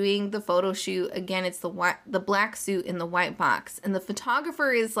actually doing the photo shoot. Again, it's the black suit in the white box. And the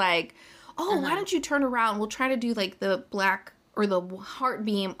photographer is like, oh, why don't you turn around? We'll try to do, like, the black or the heart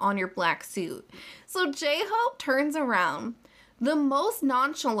beam on your black suit. So J-Hope turns around, the most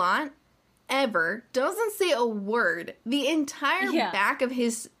nonchalant, ever, doesn't say a word. The entire back of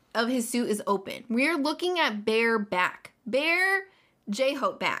his suit is open. We're looking at bare back. Bare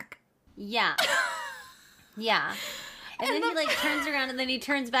J-Hope back. Yeah. Yeah. And then he, like, turns around, and then he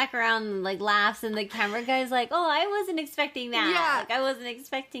turns back around and, like, laughs, and the camera guy's like, oh, I wasn't expecting that. Yeah. Like, I wasn't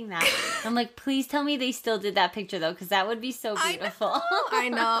expecting that. I'm like, please tell me they still did that picture, though, because that would be so beautiful. I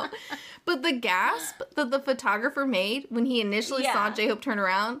know. But the gasp that the photographer made when he initially saw J-Hope turn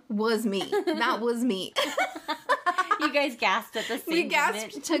around was me. That was me. You guys gasped at the same We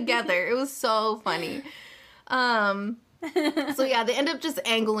gasped together. It was so funny. So yeah, they end up just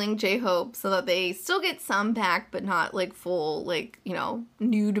angling J-Hope so that they still get some back, but not like full, like, you know,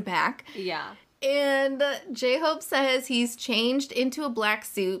 nude back. Yeah. And J-Hope says he's changed into a black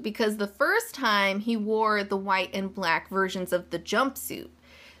suit because the first time he wore the white and black versions of the jumpsuit.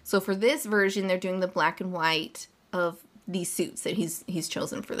 So for this version, they're doing the black and white of these suits that he's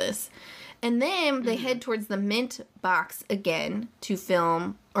chosen for this. And then they head towards the mint box again to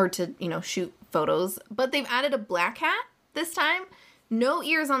film or to, you know, shoot photos. But they've added a black hat this time. No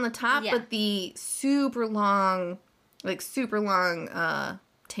ears on the top, but the super long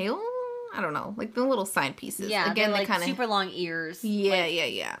tail? I don't know. Like the little side pieces. Yeah, again, they're like kinda, super long ears. Yeah,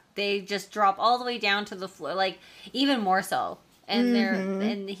 like, yeah. They just drop all the way down to the floor, like even more so. And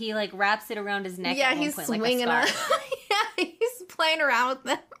and he like wraps it around his neck. Yeah, at one he's point, swinging like a scarf. Yeah, he's playing around with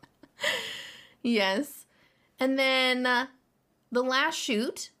them. Yes. And then the last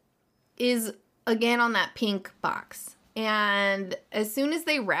shoot is again on that pink box. And as soon as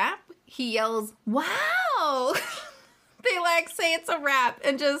they wrap, he yells, "Wow!" They like say it's a wrap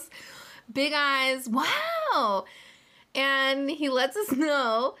and just big eyes, "Wow!" And he lets us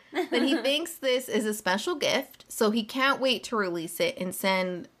know that he thinks this is a special gift, so he can't wait to release it and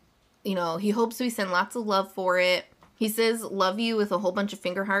send, you know, he hopes we send lots of love for it. He says, "Love you," with a whole bunch of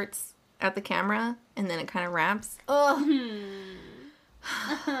finger hearts at the camera, and then it kind of wraps. Oh,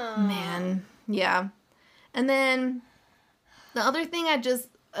 man. Yeah. And then the other thing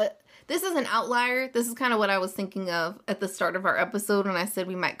this is an outlier. This is kind of what I was thinking of at the start of our episode when I said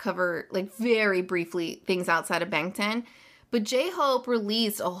we might cover, like, very briefly things outside of Bangtan. But J-Hope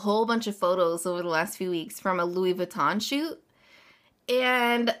released a whole bunch of photos over the last few weeks from a Louis Vuitton shoot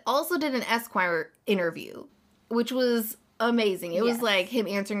and also did an Esquire interview, which was amazing. It was like him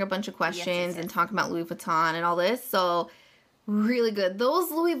answering a bunch of questions and talking about Louis Vuitton and all this. So really good.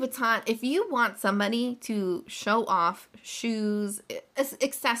 Those Louis Vuitton, if you want somebody to show off shoes,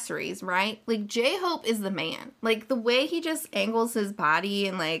 accessories, right? Like, J-Hope is the man. Like, the way he just angles his body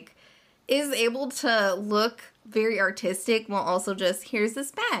and, like, is able to look very artistic while also just, here's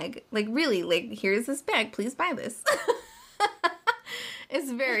this bag. Like, really, like, here's this bag. Please buy this.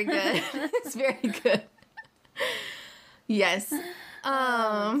 It's very good. It's very good. Yes. That's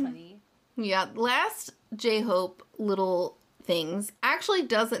funny. Yeah, last J-Hope little things actually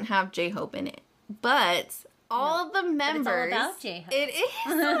doesn't have J-Hope in it, but all the members, but it's all about J-Hope. It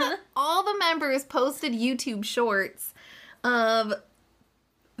is. All the members posted YouTube shorts of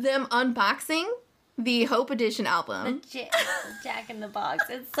them unboxing the Hope Edition album. Jack in the Box.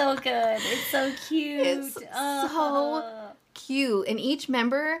 It's so good. It's so cute. It's so cute, and each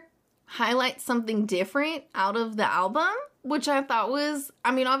member highlights something different out of the album, which I thought was,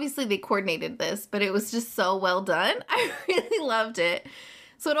 I mean, obviously they coordinated this, but it was just so well done. I really loved it.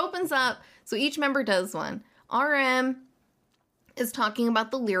 So it opens up, so each member does one. RM is talking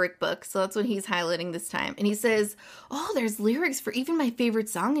about the lyric book, so that's what he's highlighting this time. And he says, "Oh, there's lyrics for even my favorite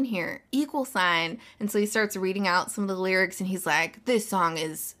song in here, Equal Sign." And so he starts reading out some of the lyrics, and he's like, "This song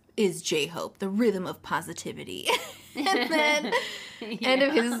is J-Hope, the rhythm of positivity." And then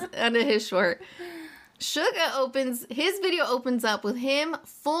end of his short, his video opens up with him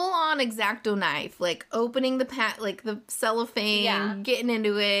full on X-Acto knife, like opening the cellophane, getting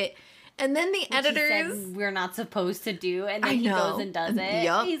into it. And then the editors, he said we're not supposed to do, and then he goes and does it.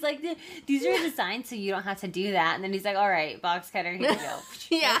 Yep. He's like, "These are designed so you don't have to do that." And then he's like, "All right, box cutter, here you go."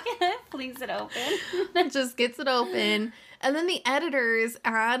 Yeah, flings it open. Just gets it open, and then the editors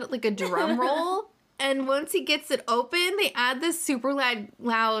add like a drum roll. And once he gets it open, they add this super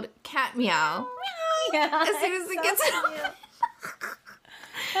loud cat meow. Yeah, as soon as he gets it open.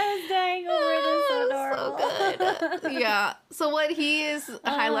 I was dying over this. So adorable. So good. Yeah. So what he is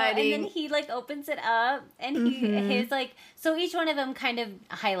highlighting, and then he like opens it up, and his like, so each one of them kind of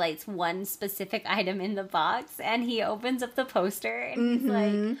highlights one specific item in the box, and he opens up the poster, and he's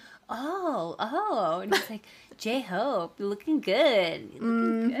like, oh, and he's like, "J-Hope, you're looking good. You're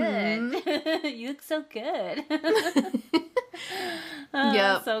looking good. You look so good."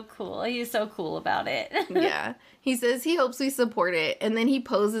 Yep. So cool. He's so cool about it. Yeah. He says he hopes we support it, and then he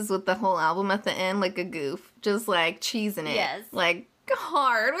poses with the whole album at the end like a goof, just like cheesing it. Yes. Like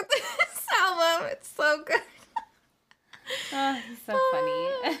hard with this album. It's so good. He's so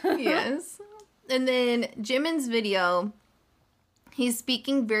funny. Yes. And then Jimin's video, he's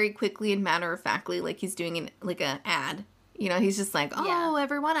speaking very quickly and matter-of-factly like he's doing like an ad. You know, he's just like, oh,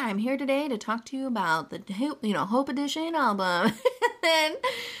 everyone, I'm here today to talk to you about the, Hope Edition album. And then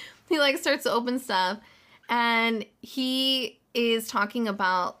he, like, starts to open stuff. And he is talking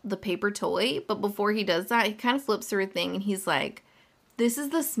about the paper toy. But before he does that, he kind of flips through a thing. And he's like, this is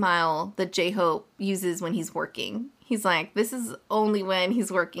the smile that J-Hope uses when he's working. He's like, this is only when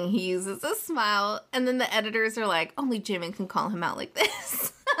he's working he uses a smile. And then the editors are like, only Jimin can call him out like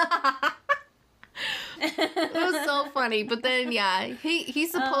this. It was so funny. But then, yeah,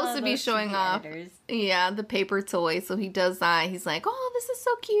 he's supposed to be showing off, the paper toy. So he does that. He's like, oh, this is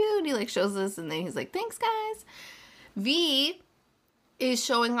so cute. He, like, shows us. And then he's like, thanks, guys. V is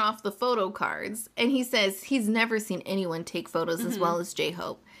showing off the photo cards. And he says he's never seen anyone take photos as well as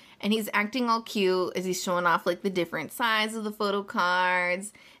J-Hope. And he's acting all cute as he's showing off, like, the different sides of the photo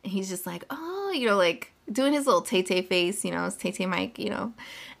cards. And he's just like, oh, like, doing his little Tay-Tay face, his Tay-Tay mic,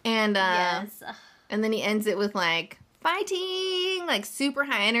 And, yes. And then he ends it with, like, fighting, like, super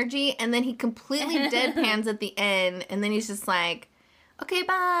high energy. And then he completely deadpans at the end. And then he's just like, okay,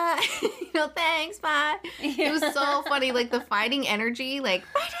 bye. Thanks, bye. It was so funny. Like, the fighting energy, like,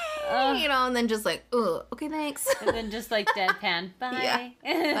 fighting, and then just like, oh, okay, thanks. And then just, like, deadpan. Bye.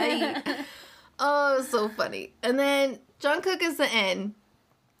 Yeah. Bye. Oh, it was so funny. And then Jungkook is the end.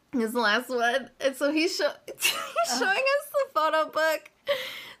 He's the last one. And so he's showing us the photo book.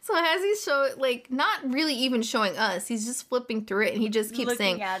 So as he's not really even showing us, he's just flipping through it, and he just keeps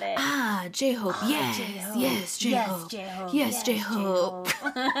saying, at it. J-Hope, yes, J-Hope. yes, J-Hope, yes, J-Hope.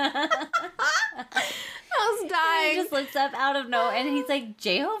 I was dying. He just looks up out of nowhere, and he's like,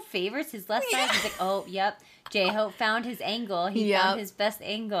 J-Hope favors his left side. He's like, oh, yep, J-Hope found his angle. He found his best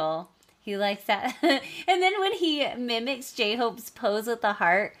angle. He likes that. And then when he mimics J-Hope's pose with the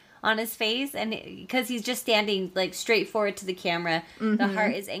heart on his face, and because he's just standing like straight forward to the camera, the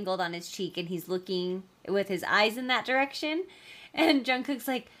heart is angled on his cheek, and he's looking with his eyes in that direction. And Jungkook's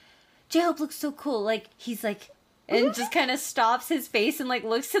like, J-Hope looks so cool. Like, he's like, and just kind of stops his face and like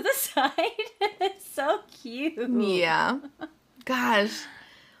looks to the side. It's so cute. Yeah. Gosh.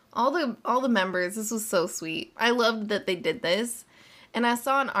 All the members, this was so sweet. I loved that they did this. And I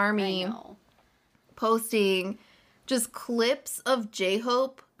saw an ARMY posting just clips of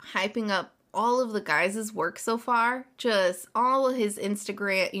J-Hope hyping up all of the guys' work so far. Just all of his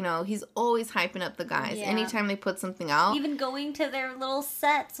Instagram, he's always hyping up the guys anytime they put something out. Even going to their little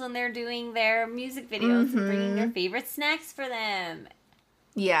sets when they're doing their music videos and bringing their favorite snacks for them.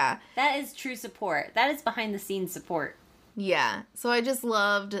 Yeah. That is true support. That is behind the scenes support. Yeah. So I just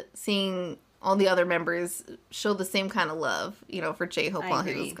loved seeing all the other members show the same kind of love, for J-Hope while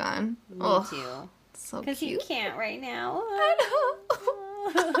he was gone. Me too. So cute. Because he can't right now. I know.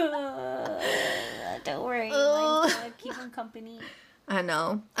 Don't worry. Mine's gonna keep him company. I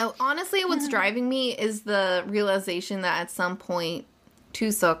know. Honestly, what's driving me is the realization that at some point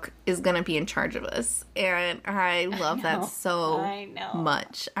Tusuk is going to be in charge of us. And I love that so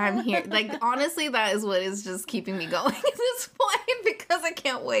much. I'm here. Like, honestly, that is what is just keeping me going at this point because I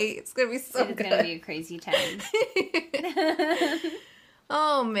can't wait. It's going to be so good. It's going to be a crazy time.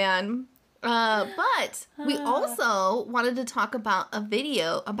 Oh, man. But we also wanted to talk about a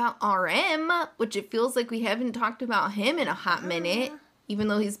video about RM, which it feels like we haven't talked about him in a hot minute, even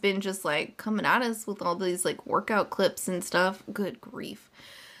though he's been just like coming at us with all these like workout clips and stuff. Good grief.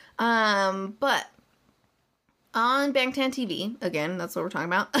 But on Bangtan TV, again, that's what we're talking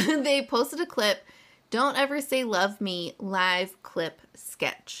about, they posted a clip, Don't Ever Say Love Me live clip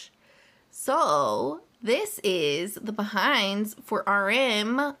sketch. So this is the behinds for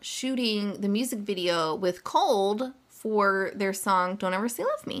RM shooting the music video with Cold for their song Don't Ever Say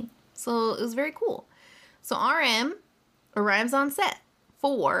Love Me. So it was very cool. So RM arrives on set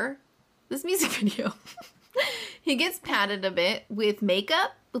for this music video. He gets patted a bit with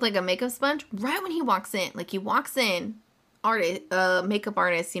makeup, with like a makeup sponge, right when he walks in. Like he walks in, makeup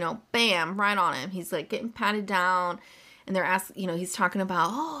artist, bam, right on him. He's like getting patted down. And they're asking, he's talking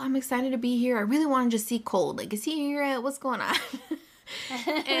about, I'm excited to be here. I really want to just see Cold. Like, is he here yet? What's going on?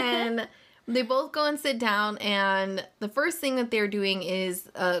 And they both go and sit down. And the first thing that they're doing is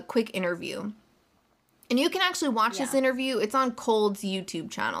a quick interview. And you can actually watch this interview. It's on Cold's YouTube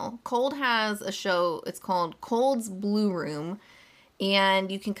channel. Cold has a show. It's called Cold's Blue Room.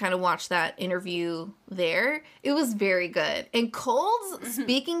 And you can kind of watch that interview there. It was very good. And Cold's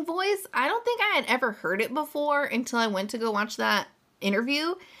speaking voice, I don't think I had ever heard it before until I went to go watch that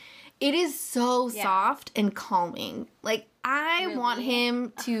interview. It is so soft and calming. Like, I want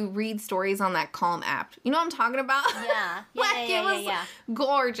him to read stories on that Calm app. You know what I'm talking about? Yeah. It was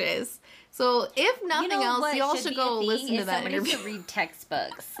gorgeous. So, if nothing else, y'all should go listen to that interview. Somebody should read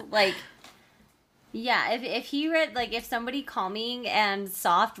textbooks. Like, yeah, if he read, like, if somebody calming and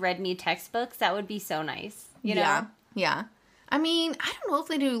soft read me textbooks, that would be so nice. You know? Yeah. I mean, I don't know if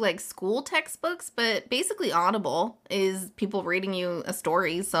they do, like, school textbooks, but basically Audible is people reading you a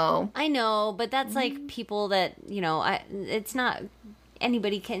story, so. I know, but that's, like, people that, you know, it's not,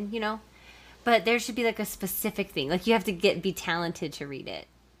 anybody can, you know, but there should be, like, a specific thing. Like, you have to be talented to read it.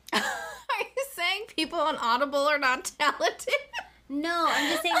 Are you saying people on Audible are not talented? No, I'm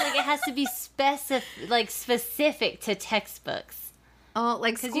just saying, like, it has to be specific to textbooks. Oh,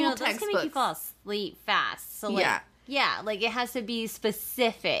 like school textbooks. Because, you know, those can make you fall asleep fast. So, like, yeah, like, it has to be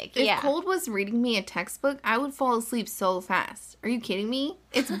specific. If Cold was reading me a textbook, I would fall asleep so fast. Are you kidding me?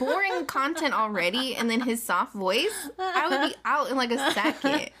 It's boring content already, and then his soft voice, I would be out in, like, a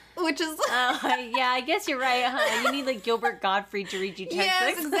second. Which is... yeah, I guess you're right, huh? You need, like, Gilbert Gottfried to read you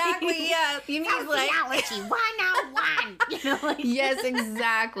textbooks. Yes, exactly, yeah. You need, like... Sociology 101! You know, like... Yes,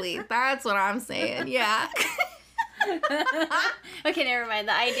 exactly. That's what I'm saying, yeah. Okay, never mind.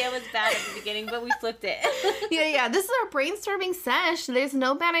 The idea was bad at the beginning, but we flipped it. Yeah. This is our brainstorming sesh. There's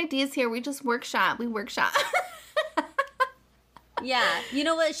no bad ideas here. We just workshop. Yeah. You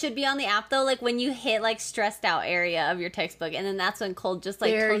know what should be on the app, though? Like, when you hit, like, stressed out area of your textbook, and then that's when Cold just,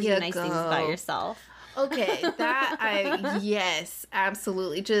 like, tells you nice things about yourself. Okay, yes,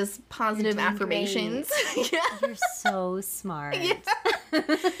 absolutely. Just positive affirmations. Yeah. You're so smart. Yeah.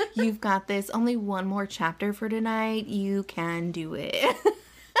 You've got this. Only one more chapter for tonight. You can do it.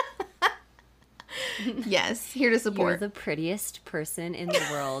 Yes, here to support. You're the prettiest person in the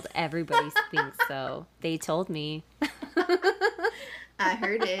world. Everybody thinks so. They told me. I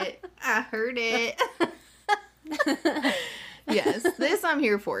heard it. Yes, this I'm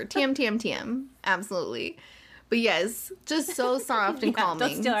here for. TM. Absolutely. But yes, just so soft and calming.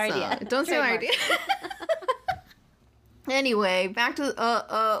 Don't steal our idea. Don't steal our idea. Anyway, back to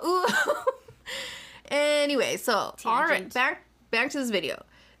Anyway, so all right, back to this video.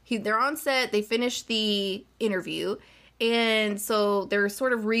 They're on set. They finished the interview, and so they're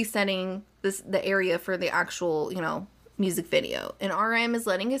sort of resetting the area for the actual, you know, music video. And RM is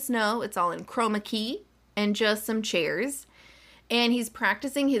letting us know it's all in chroma key and just some chairs. And he's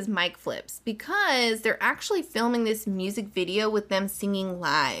practicing his mic flips because they're actually filming this music video with them singing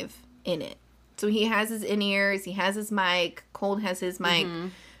live in it. So he has his in-ears, he has his mic, Cold has his mic.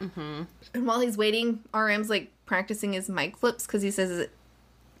 And while he's waiting, RM's like practicing his mic flips because he says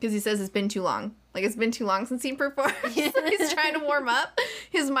it's been too long. Like, it's been too long since he performed. So he's trying to warm up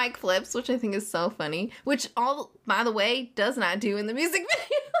his mic flips, which I think is so funny. Which, by the way, does not do in the music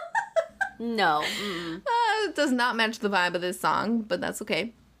video. No. It does not match the vibe of this song, but that's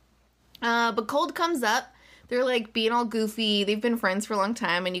okay. But Cold comes up. They're, like, being all goofy. They've been friends for a long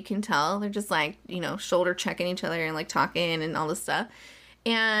time, and you can tell. They're just, like, you know, shoulder checking each other and, like, talking and all this stuff.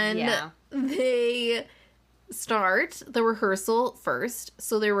 And they start the rehearsal first.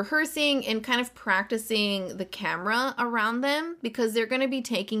 So they're rehearsing and kind of practicing the camera around them because they're going to be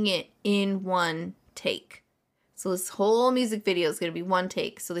taking it in one take. So this whole music video is going to be one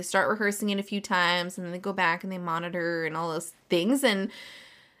take. So they start rehearsing it a few times and then they go back and they monitor and all those things. And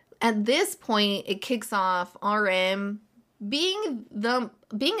at this point, it kicks off RM being a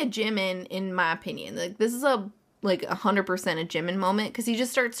Jimin, in my opinion. Like, this is a 100% a Jimin moment because he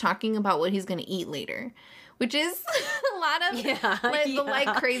just starts talking about what he's going to eat later. Which is a lot of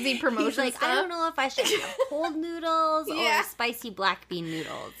the crazy promotion He's like, stuff. I don't know if I should have cold noodles or spicy black bean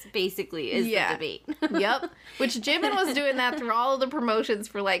noodles, basically, is the debate. Yep. Which Jimin was doing that through all of the promotions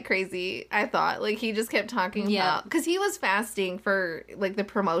for like crazy, I thought. Like, he just kept talking about... Because he was fasting for like the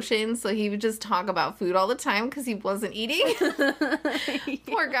promotions, so he would just talk about food all the time because he wasn't eating.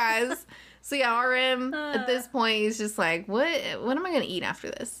 Poor guys. So yeah, RM, at this point, he's just like, what am I going to eat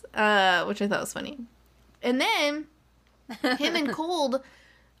after this? Which I thought was funny. And then him and Cold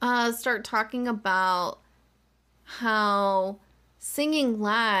start talking about how singing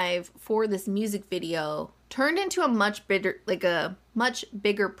live for this music video turned into a much bigger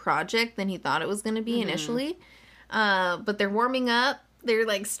project than he thought it was going to be initially. But they're warming up. They're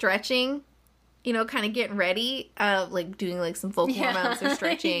like stretching, you know, kind of getting ready, like doing like some vocal warm-ups or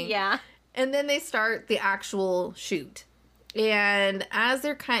stretching. Yeah. And then they start the actual shoot. And as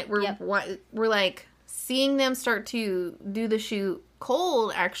they're we're like seeing them start to do the shoot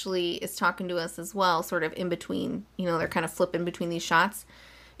Cold actually is talking to us as well, sort of in between. You know, they're kind of flipping between these shots.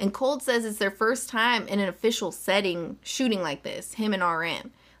 And Cold says it's their first time in an official setting shooting like this, him and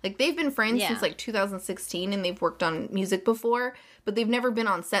RM. Like, they've been friends since, like, 2016, and they've worked on music before, but they've never been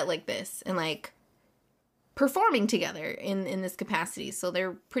on set like this and, like, performing together in this capacity. So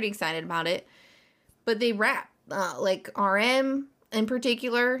they're pretty excited about it. But they rap. Like, RM, in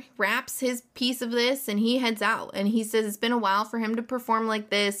particular, raps his piece of this, and he heads out. And he says it's been a while for him to perform like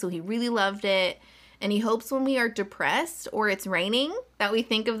this, so he really loved it. And he hopes when we are depressed or it's raining that we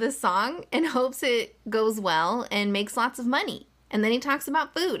think of this song and hopes it goes well and makes lots of money. And then he talks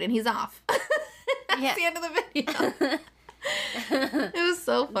about food and he's off. That's the end of the video. It was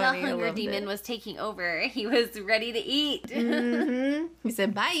so funny. The hunger demon was taking over. He was ready to eat. Mm-hmm. He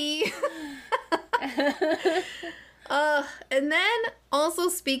said, bye. And then also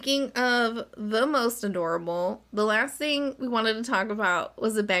speaking of the most adorable, the last thing we wanted to talk about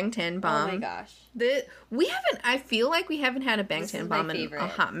was the Bangtan bomb. Oh my gosh. I feel like we haven't had a Bangtan bomb in a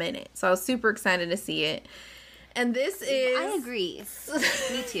hot minute. So I was super excited to see it. And this is... I agree.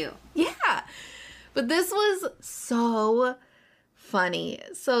 Me too. Yeah. But this was so funny.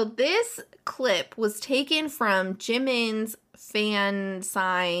 So this clip was taken from Jimin's fan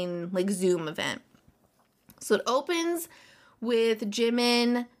sign, like, Zoom event. So it opens with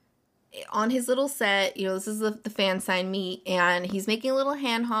Jimin on his little set. You know, this is the fan sign meet, and he's making a little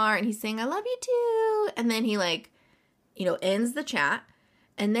hand heart, and he's saying, I love you too. And then he, like, you know, ends the chat.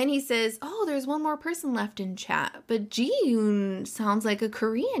 And then he says, oh, there's one more person left in chat. But Ji-yoon sounds like a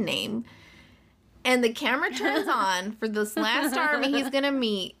Korean name. And the camera turns on for this last army he's going to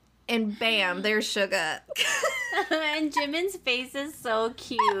meet. And bam, there's Suga. And Jimin's face is so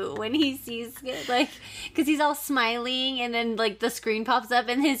cute when he sees it, like, because he's all smiling, and then, like, the screen pops up,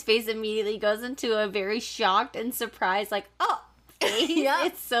 and his face immediately goes into a very shocked and surprised, like, oh, face. Yep.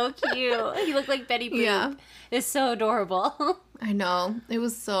 It's so cute. He looked like Betty Boop. Yeah. It's so adorable. I know. It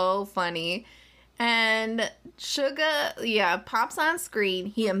was so funny. And Suga, pops on screen.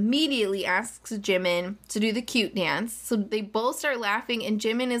 He immediately asks Jimin to do the cute dance. So they both start laughing, and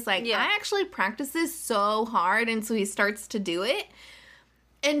Jimin is like, I actually practice this so hard, and so he starts to do it.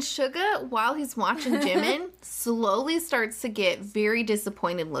 And Suga, while he's watching Jimin, slowly starts to get very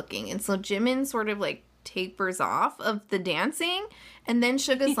disappointed looking. And so Jimin sort of, like, tapers off of the dancing, and then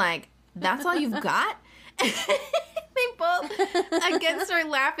Suga's like, that's all you've got? They both again start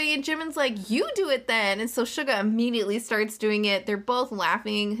laughing, and Jimin's like, you do it then. And so Suga immediately starts doing it. They're both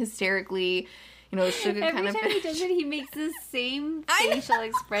laughing hysterically. You know, Suga kind of... Every time he does it, he makes the same facial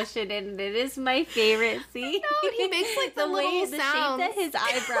expression, and it is my favorite. See? No, he makes, like, the little the sounds. shape that his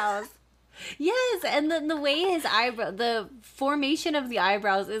eyebrows... Yes, and then the way his the formation of the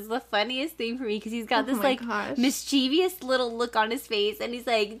eyebrows is the funniest thing for me, because he's got this, like, mischievous little look on his face, and he's,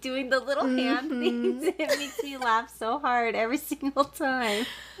 like, doing the little hand things. It makes me laugh so hard every single time.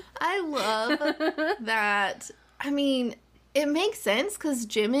 I love that. I mean, it makes sense, because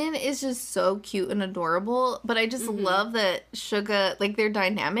Jimin is just so cute and adorable, but I just love that Suga, like, their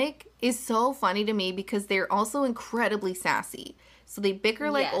dynamic is so funny to me, because they're also incredibly sassy. So they bicker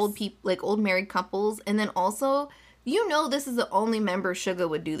like old people, like old married couples, and then also, you know, this is the only member Suga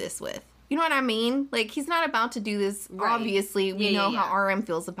would do this with. You know what I mean? Like, he's not about to do this. Right. Obviously, we know how RM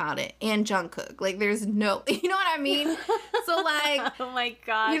feels about it, and Jungkook. Like, there's no, you know what I mean? So, like, oh my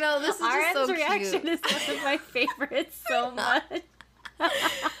god, you know, this is just so cute. RM's reaction is one of my favorites so much.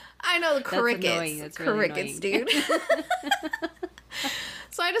 I know, the crickets, That's really crickets, dude.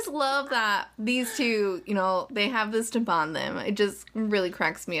 So I just love that these two, you know, they have this to bond them. It just really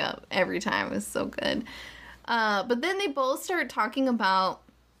cracks me up every time. It's so good. But then they both start talking about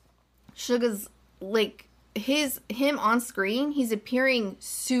Suga's, like, him on screen. He's appearing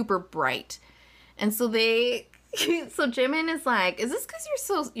super bright. And so so Jimin is like, is this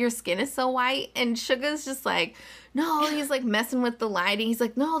because your skin is so white? And Suga's just like, no, he's, like, messing with the lighting. He's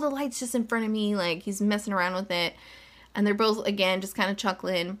like, no, the light's just in front of me. Like, he's messing around with it. And they're both, again, just kind of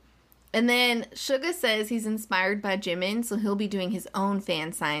chuckling. And then Suga says he's inspired by Jimin, so he'll be doing his own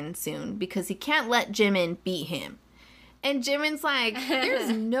fan sign soon, because he can't let Jimin beat him. And Jimin's like,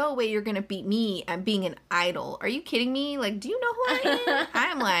 there's no way you're going to beat me at being an idol. Are you kidding me? Like, do you know who I am?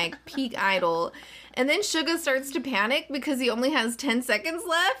 I'm, like, peak idol. And then Suga starts to panic because he only has 10 seconds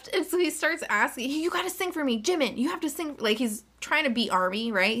left. And so he starts asking, you got to sing for me. Jimin, you have to sing. Like, he's trying to beat Army,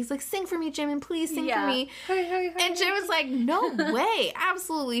 right? He's like, sing for me, Jimin. Please sing for me. Hurry. And Jimin's like, no way.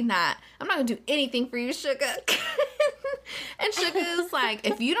 Absolutely not. I'm not going to do anything for you, Suga. And Suga is like,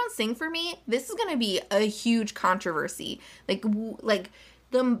 if you don't sing for me, this is going to be a huge controversy. Like,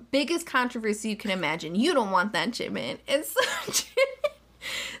 the biggest controversy you can imagine. You don't want that, Jimin. And so Jimin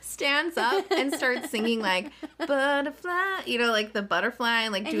stands up and starts singing like butterfly, you know, like the butterfly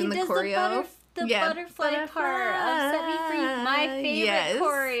and like And doing the he does choreo. The butterfly part of Set Me Free. My favorite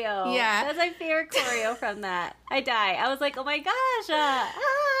choreo. Yeah. That's my favorite choreo from that. I die. I was like, oh my gosh.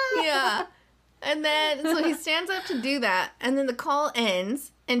 Yeah. And then, so he stands up to do that, and then the call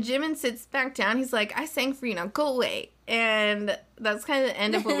ends, and Jimin sits back down. He's like, I sang for you, now go away. And that's kind of the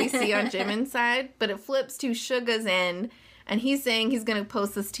end of what we see on Jimin's side, but it flips to Suga's end, and he's saying he's going to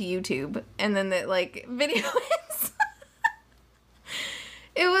post this to YouTube, and then the, like, video ends.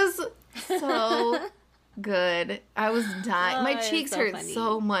 It was so good. I was dying. Oh, My cheeks hurt funny.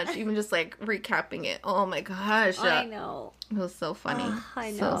 so much, even just, like, recapping it. Oh, my gosh. I know. It was so funny. Oh,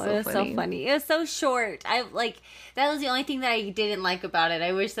 I know. So it was so funny. It was so short. I like that was the only thing that I didn't like about it.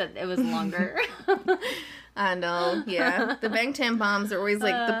 I wish that it was longer. I know, yeah. The Bangtan bombs are always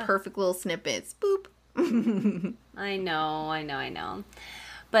like the perfect little snippets. Boop. I know.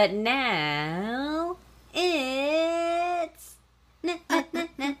 But now it's Uni's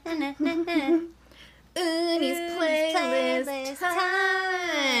playlist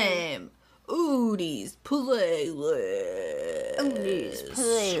time. Uni's playlist. Uni's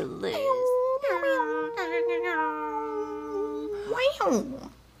playlist. Wow.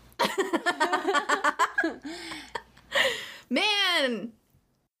 Man,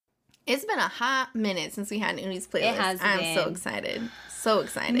 it's been a hot minute since we had Uni's playlist. It has I'm been. so excited. So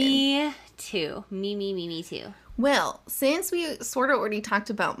excited. Me too. Me too. Well, since we sort of already talked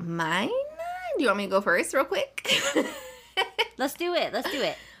about mine, do you want me to go first real quick? Let's do it.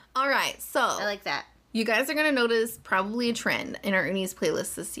 All right, so I like that. you guys are going to notice probably a trend in our Uni's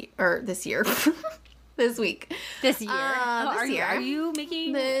playlist this year, this week. This year. This year. Are you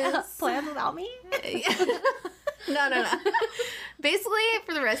making plans without me? No. Basically,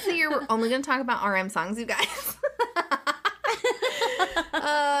 for the rest of the year, we're only going to talk about RM songs, you guys.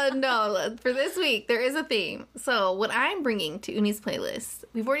 No, for this week, there is a theme. So what I'm bringing to Uni's playlist,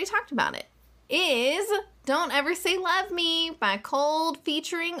 we've already talked about it, is Don't Ever Say Love Me by Cold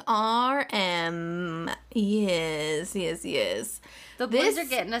featuring RM. Yes. The boys are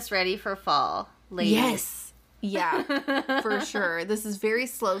getting us ready for fall, ladies. Yes. Yeah, for sure. This is very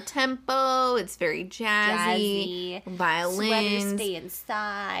slow tempo. It's very jazzy. Violins. Sweaters stay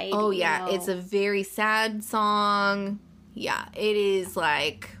inside. Oh, yeah. It's a very sad song. Yeah, it is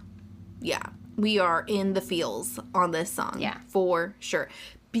like, yeah, we are in the feels on this song. Yeah. For sure.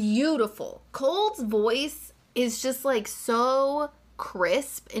 Beautiful. Cold's voice is just like so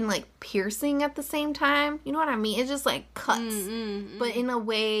crisp and like piercing at the same time. You know what I mean? It just like cuts, but in a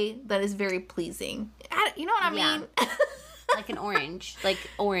way that is very pleasing. You know what I mean? Like an orange, like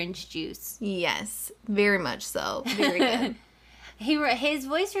orange juice. Yes, very much so. Very good. His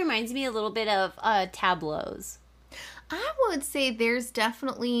voice reminds me a little bit of Tableau's. I would say there's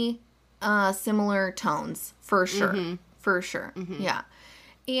definitely similar tones, for sure. Mm-hmm. For sure. Mm-hmm. Yeah.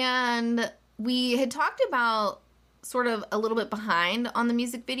 And we had talked about sort of a little bit behind on the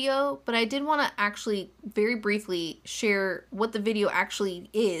music video, but I did want to actually very briefly share what the video actually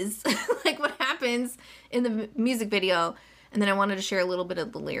is, like what happens in the music video, and then I wanted to share a little bit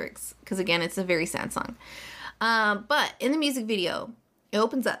of the lyrics, because again, it's a very sad song. But in the music video, it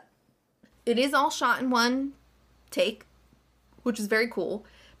opens up. It is all shot in one take, which is very cool,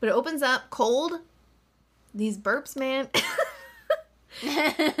 but it opens up Cold. These burps, man.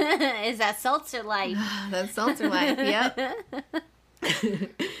 Is that seltzer life? That's seltzer life, yep.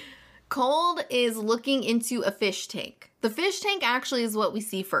 Cold is looking into a fish tank. The fish tank actually is what we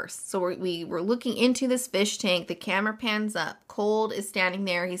see first. So we're looking into this fish tank. The camera pans up. Cold is standing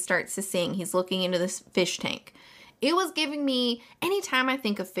there. He starts to sing. He's looking into this fish tank. It was giving me, anytime I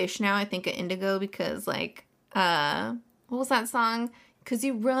think of fish now, I think of Indigo, because like, what was that song? 'Cause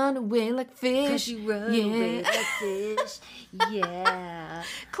you run away like fish. 'Cause you run away like fish. Yeah.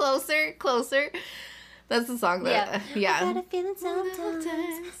 Closer. That's the song that, yeah. I got a feeling sometimes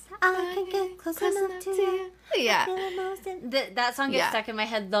I can get close enough to you. Yeah. That song gets stuck in my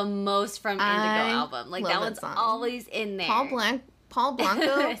head the most from Indigo album. Like that one's always in there. Paul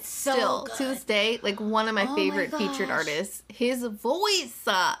Blanco, It's so still good. to this day, like one of my favorite featured gosh. artists. His voice,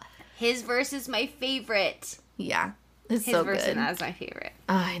 His verse is my favorite. yeah, it's His so verse good. is my favorite.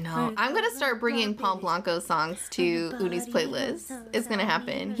 I know. I'm gonna start bringing Paul Blanco songs to Uni's playlist. It's gonna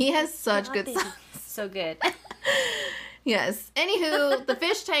happen. He has such good songs. So good. Yes. Anywho, the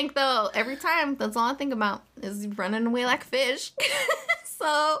fish tank though, every time that's all I think about is running away like fish.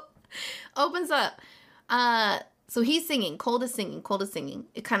 So opens up. So he's singing. Cold is singing.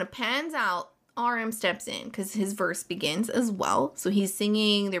 It kind of pans out RM steps in because his verse begins as well. So he's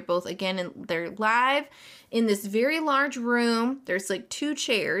singing. They're both, again, they're live in this very large room. There's like 2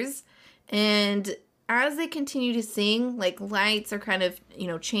 chairs. And as they continue to sing, like lights are kind of,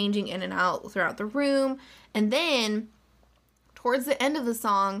 changing in and out throughout the room. And then towards the end of the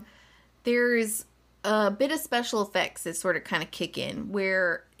song, there's a bit of special effects that sort of kind of kick in,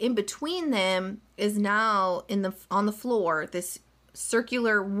 where in between them is now on the floor this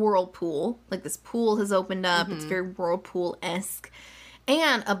circular whirlpool. Like this pool has opened up. It's very whirlpool-esque.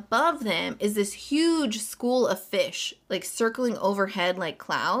 And above them is this huge school of fish, like circling overhead like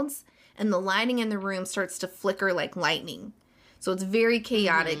clouds. And the lighting in the room starts to flicker like lightning. So it's very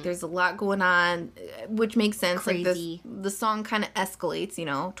chaotic. There's a lot going on, which makes sense. Crazy. Like the song kind of escalates,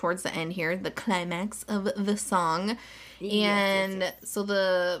 towards the end here, the climax of the song. And so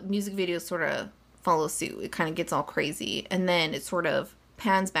the music video sort of follows suit. It kind of gets all crazy. And then it sort of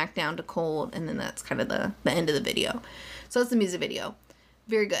pans back down to cold. And then that's kind of the end of the video. So that's the music video.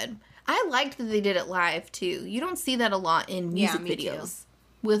 Very good. I liked that they did it live, too. You don't see that a lot in music videos. Too.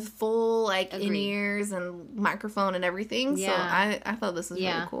 With full, in-ears and microphone and everything. Yeah. So I thought this was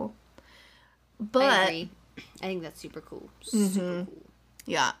really cool. But I agree. I think that's super cool. Super cool.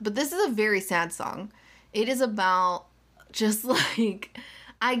 Yeah. But this is a very sad song. It is about just,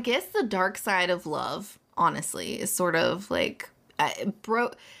 I guess the dark side of love, honestly, is sort of, I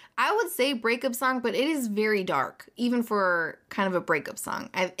would say breakup song, but it is very dark, even for kind of a breakup song.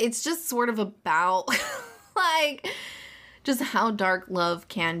 It's just sort of about, just how dark love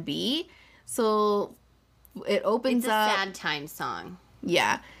can be. So it opens up. It's a sad time song.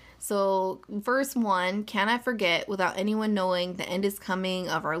 Yeah. So verse 1, can I forget without anyone knowing the end is coming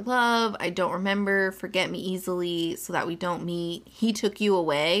of our love? I don't remember. Forget me easily so that we don't meet. He took you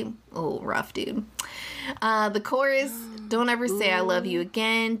away. Oh, rough, dude. The chorus, don't ever say I love you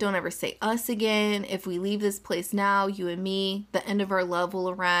again. Don't ever say us again. If we leave this place now, you and me, the end of our love will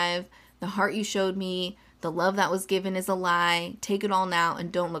arrive. The heart you showed me, the love that was given is a lie. Take it all now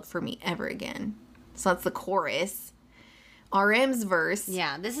and don't look for me ever again. So that's the chorus. RM's verse.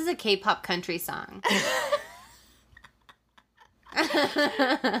 Yeah, this is a K-pop country song.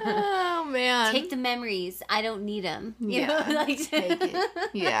 Oh, man. Take the memories. I don't need them. Take it.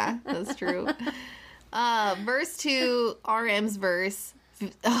 Yeah, that's true. Verse 2, RM's verse.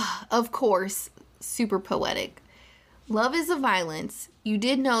 Of course, super poetic. Love is a violence. You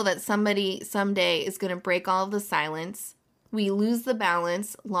did know that somebody someday is going to break all of the silence. We lose the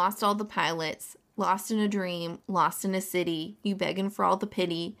balance, lost all the pilots, lost in a dream, lost in a city. You begging for all the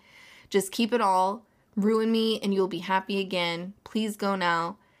pity. Just keep it all. Ruin me and you'll be happy again. Please go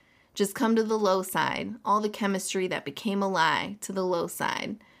now. Just come to the low side. All the chemistry that became a lie to the low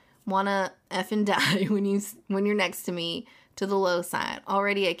side. Wanna effing die when you're next to me. To the low side.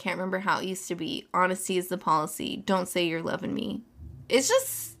 Already I can't remember how it used to be. Honesty is the policy. Don't say you're loving me. It's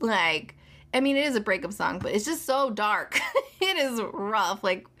just it is a breakup song, but it's just so dark. It is rough.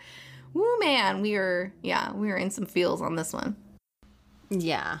 Woo, man, we were in some feels on this one.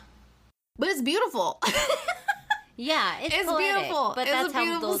 Yeah. But it's beautiful. Yeah, it's poetic, beautiful. But it's that's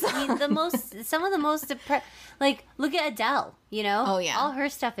how those. Some of the most look at Adele. Oh yeah. All her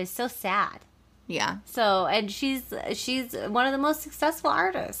stuff is so sad. Yeah. So, and she's one of the most successful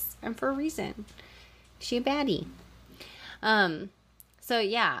artists, and for a reason. She a baddie. So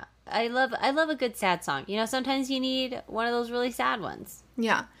yeah, I love a good sad song. Sometimes you need one of those really sad ones.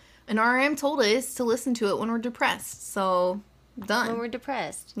 Yeah. And RM told us to listen to it when we're depressed. So, done. When we're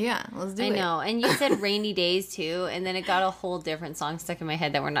depressed. Yeah, let's do it. I know. And you said Rainy Days too, and then it got a whole different song stuck in my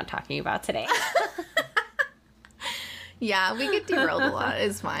head that we're not talking about today. Yeah, we get derailed a lot.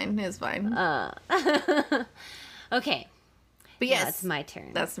 It's fine. Okay. But yes. Now it's my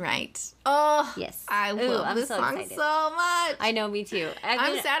turn. That's right. Oh, yes. I love this song excited. so much. I know, me too.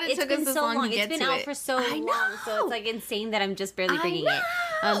 I'm sad it took us this long to get to it. It's been out for so long, so it's insane that I'm just barely bringing it.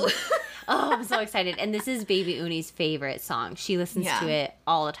 I'm so excited. And this is Baby Uni's favorite song. She listens to it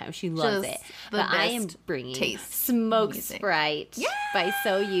all the time. She loves it. But I am bringing Smoke music. Sprite by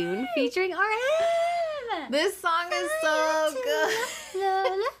So Yoon featuring RM. This song is so good.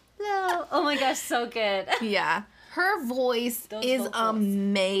 Oh my gosh, so good. Yeah. Her voice is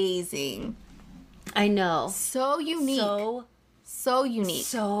amazing. I know. So unique. So unique.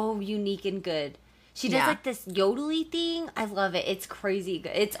 So unique and good. She does this yodely thing. I love it. It's crazy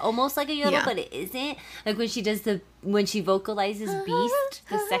good. It's almost like a yodel, but it isn't. When she vocalizes Beast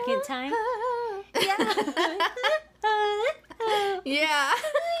the second time. Yeah.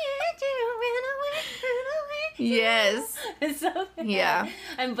 Yes. It's so good. Yeah.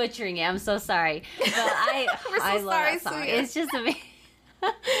 I'm butchering it. I'm so sorry. But I love that song. It's just amazing.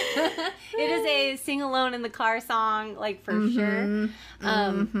 It is a sing alone in the car song, like for sure.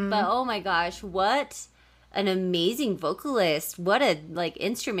 But oh my gosh, what an amazing vocalist. What a like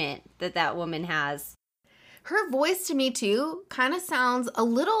instrument that woman has. Her voice to me too kind of sounds a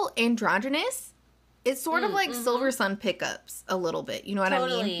little androgynous. It's sort of like Silver Sun pickups a little bit. You know what I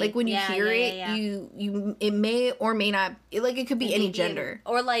mean? Like when you hear it, you it may or may not, like it could be any gender.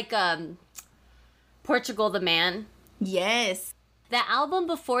 Or like Portugal the Man. Yes. The album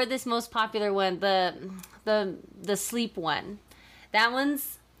before this most popular one, the Sleep one. That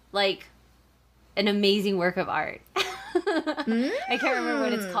one's like an amazing work of art. I can't remember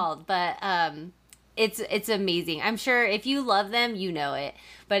what it's called, but it's amazing. I'm sure if you love them, you know it.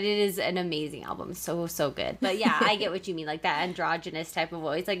 But it is an amazing album. So good. But yeah, I get what you mean. Like that androgynous type of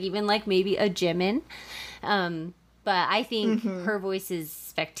voice. Like even like maybe a Jimin. But I think her voice is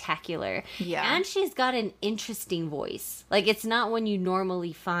spectacular. Yeah. And she's got an interesting voice. Like it's not one you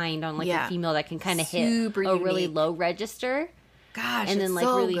normally find on like a female that can kind of hit a really low register. Gosh, and then like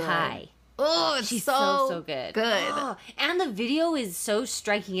so really good. high. Oh, she's so good. Oh, and the video is so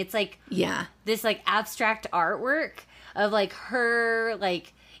striking. It's like this like abstract artwork of like her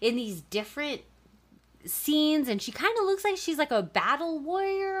like in these different scenes, and she kind of looks like she's like a battle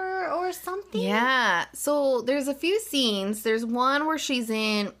warrior or something. Yeah. So there's a few scenes. There's one where she's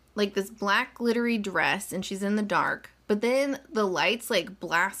in like this black glittery dress and she's in the dark. But then the lights like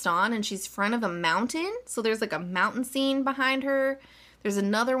blast on and she's front of a mountain. So there's like a mountain scene behind her. There's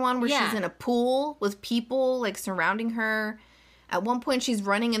another one where she's in a pool with people like surrounding her. At one point she's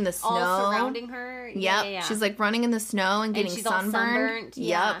running in the snow. All surrounding her. Yep. Yeah. She's like running in the snow and getting sunburned. All sunburnt.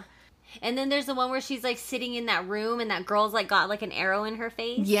 Yep. And then there's the one where she's like sitting in that room and that girl's like got like an arrow in her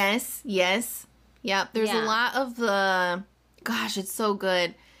face. Yes. Yep. There's a lot of the... Gosh, it's so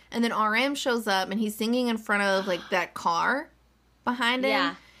good. And then RM shows up and he's singing in front of like that car behind him.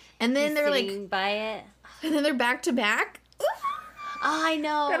 Yeah. And then they're like... by it. And then they're back to back. Oh, I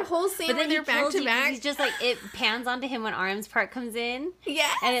know. That whole scene when they're back to back. He's just like, it pans onto him when RM's part comes in.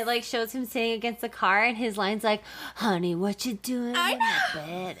 Yeah. And it like shows him sitting against the car and his line's like, honey, what you doing in the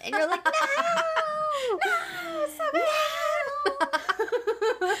bed? And you're like, no!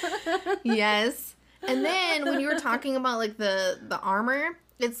 Yes. And then when you were talking about like the armor,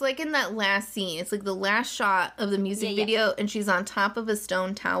 it's like in that last scene. It's like the last shot of the music video and she's on top of a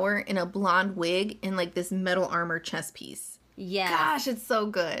stone tower in a blonde wig and like this metal armor chest piece. Yeah. Gosh, it's so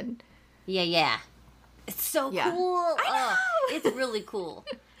good. Yeah. It's so cool. I know. It's really cool.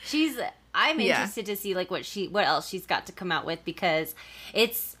 I'm interested to see like what else she's got to come out with, because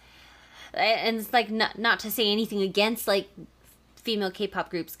it's like not to say anything against like female K-pop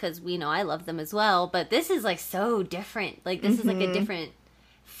groups, because we know I love them as well, but this is like so different. Like this is like a different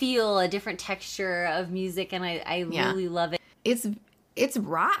feel, a different texture of music, and I really love it. It's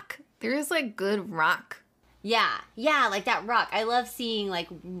rock. There is like good rock. Yeah, like that rock. I love seeing like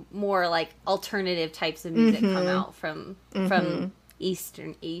more like alternative types of music come out from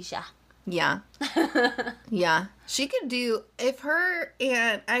Eastern Asia. Yeah. Yeah. She could do, if her,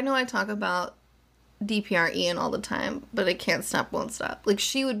 and I know I talk about DPR Ian all the time, but I can't stop, won't stop. Like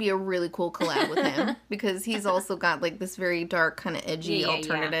she would be a really cool collab with him because he's also got like this very dark kind of edgy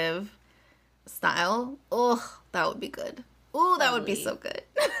alternative style. Oh, that would be good. Oh, that would be so good.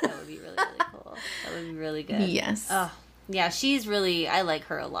 That would be really, really cool. That would be really good. Yes. Oh, yeah, she's really, I like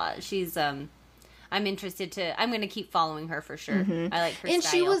her a lot. She's, I'm interested I'm going to keep following her for sure. I like her and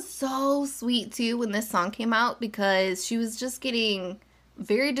style. She was so sweet, too, when this song came out, because she was just getting,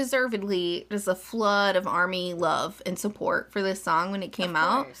 very deservedly, just a flood of ARMY love and support for this song when it came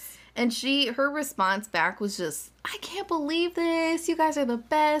out. And her response back was just, I can't believe this. You guys are the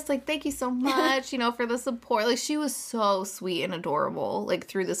best. Like, thank you so much, for the support. Like, she was so sweet and adorable, like,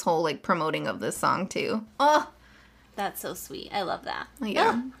 through this whole, like, promoting of this song, too. Oh, that's so sweet. I love that.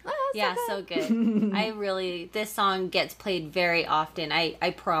 Yeah. Yeah, so good. This song gets played very often.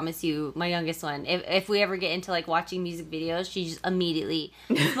 I promise you, my youngest one, if we ever get into like watching music videos, she just immediately,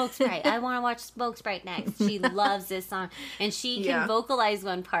 Smoke Sprite. I want to watch Smoke Sprite next. She loves this song. And she can vocalize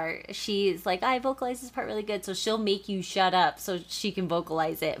one part. She's like, I vocalize this part really good. So she'll make you shut up so she can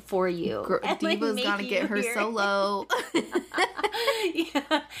vocalize it for you. Diva's gotta get her solo.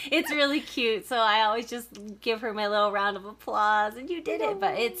 Yeah, it's really cute. So I always just give her my little round of applause, and you did it.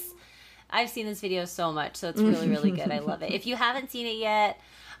 But I've seen this video so much, so it's really, really good. I love it. If you haven't seen it yet,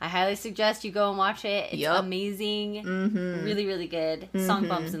 I highly suggest you go and watch it. It's amazing. Really, really good. Song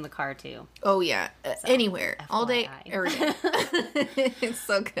bumps in the car, too. Oh, yeah. Anywhere. FYI. All day, every day. It's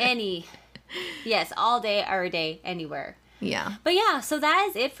so good. Yes, all day, every day, anywhere. Yeah. But yeah, so that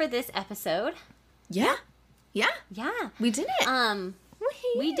is it for this episode. Yeah. Yeah. We did it.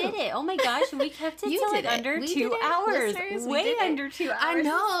 We did it. Oh my gosh. We kept it You to did like it. under We 2 did it, hours. listeners. We Way did it. under 2 hours. I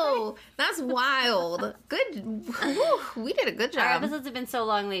know. That's wild. Good. Whew, we did a good Our job. episodes have been so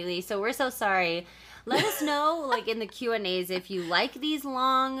long lately, so we're so sorry. Let us know, like in the Q&As, if you like these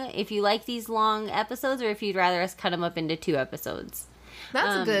long episodes, or if you'd rather us cut them up into 2 episodes.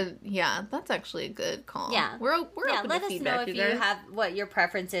 That's a good, that's actually a good call. Yeah. We're open Yeah, to let us feedback, know if you guys. have what your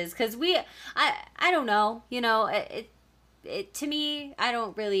preference is, because I don't know, you know, it to me, I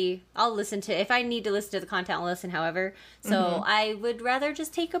don't really, I'll listen to, if I need to listen to the content, I'll listen however, so I would rather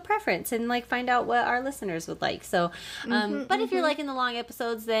just take a preference and like find out what our listeners would like, so, but if you're liking the long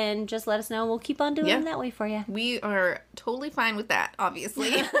episodes, then just let us know, we'll keep on doing them that way for you. We are totally fine with that,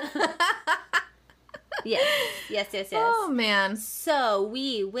 obviously. Yes. Oh, man. So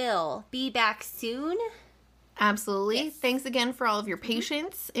we will be back soon. Absolutely. Yes. Thanks again for all of your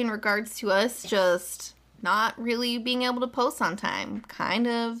patience in regards to us just not really being able to post on time. Kind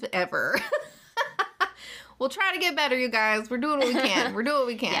of ever. We'll try to get better, you guys. We're doing what we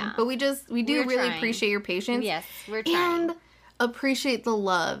can. Yeah. But we do We're really trying. appreciate your patience. Yes, we're trying. And appreciate the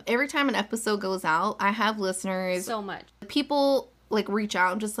love. Every time an episode goes out, I have listeners. So much. People like reach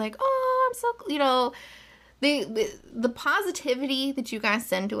out and just like, oh, I'm so, you know, the positivity that you guys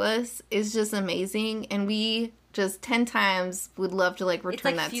send to us is just amazing, and we just 10 times would love to like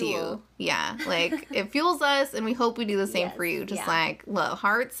return like that fuel. to you. Yeah, like it fuels us, and we hope we do the same Yes, for you. Just yeah. like, look,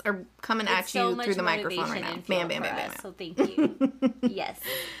 hearts are coming at It's so you much through the microphone motivation right now. and fuel Bam, bam, for bam, bam, us, bam. So thank you. Yes.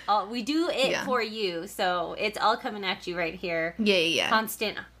 We do it Yeah. for you. So it's all coming at you right here. Yeah.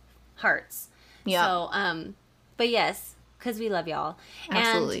 Constant hearts. Yeah. So, but yes, because we love y'all.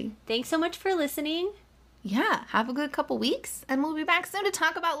 Absolutely. And thanks so much for listening. Yeah, have a good couple weeks, and we'll be back soon to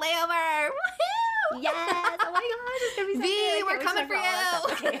talk about Layover. Woohoo! Yes. Oh my gosh. It's going to be so V, good. we're coming for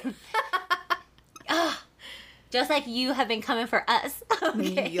you. Okay. Just like you have been coming for us.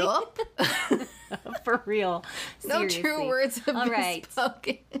 Okay. Yup. For real. No Seriously. true words have All been right.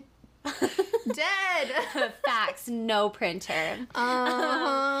 spoken. Dead. Facts, no printer.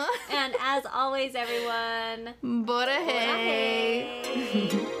 Uh-huh. And as always, everyone, Bora hey.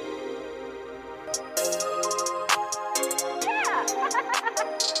 hey. Yeah.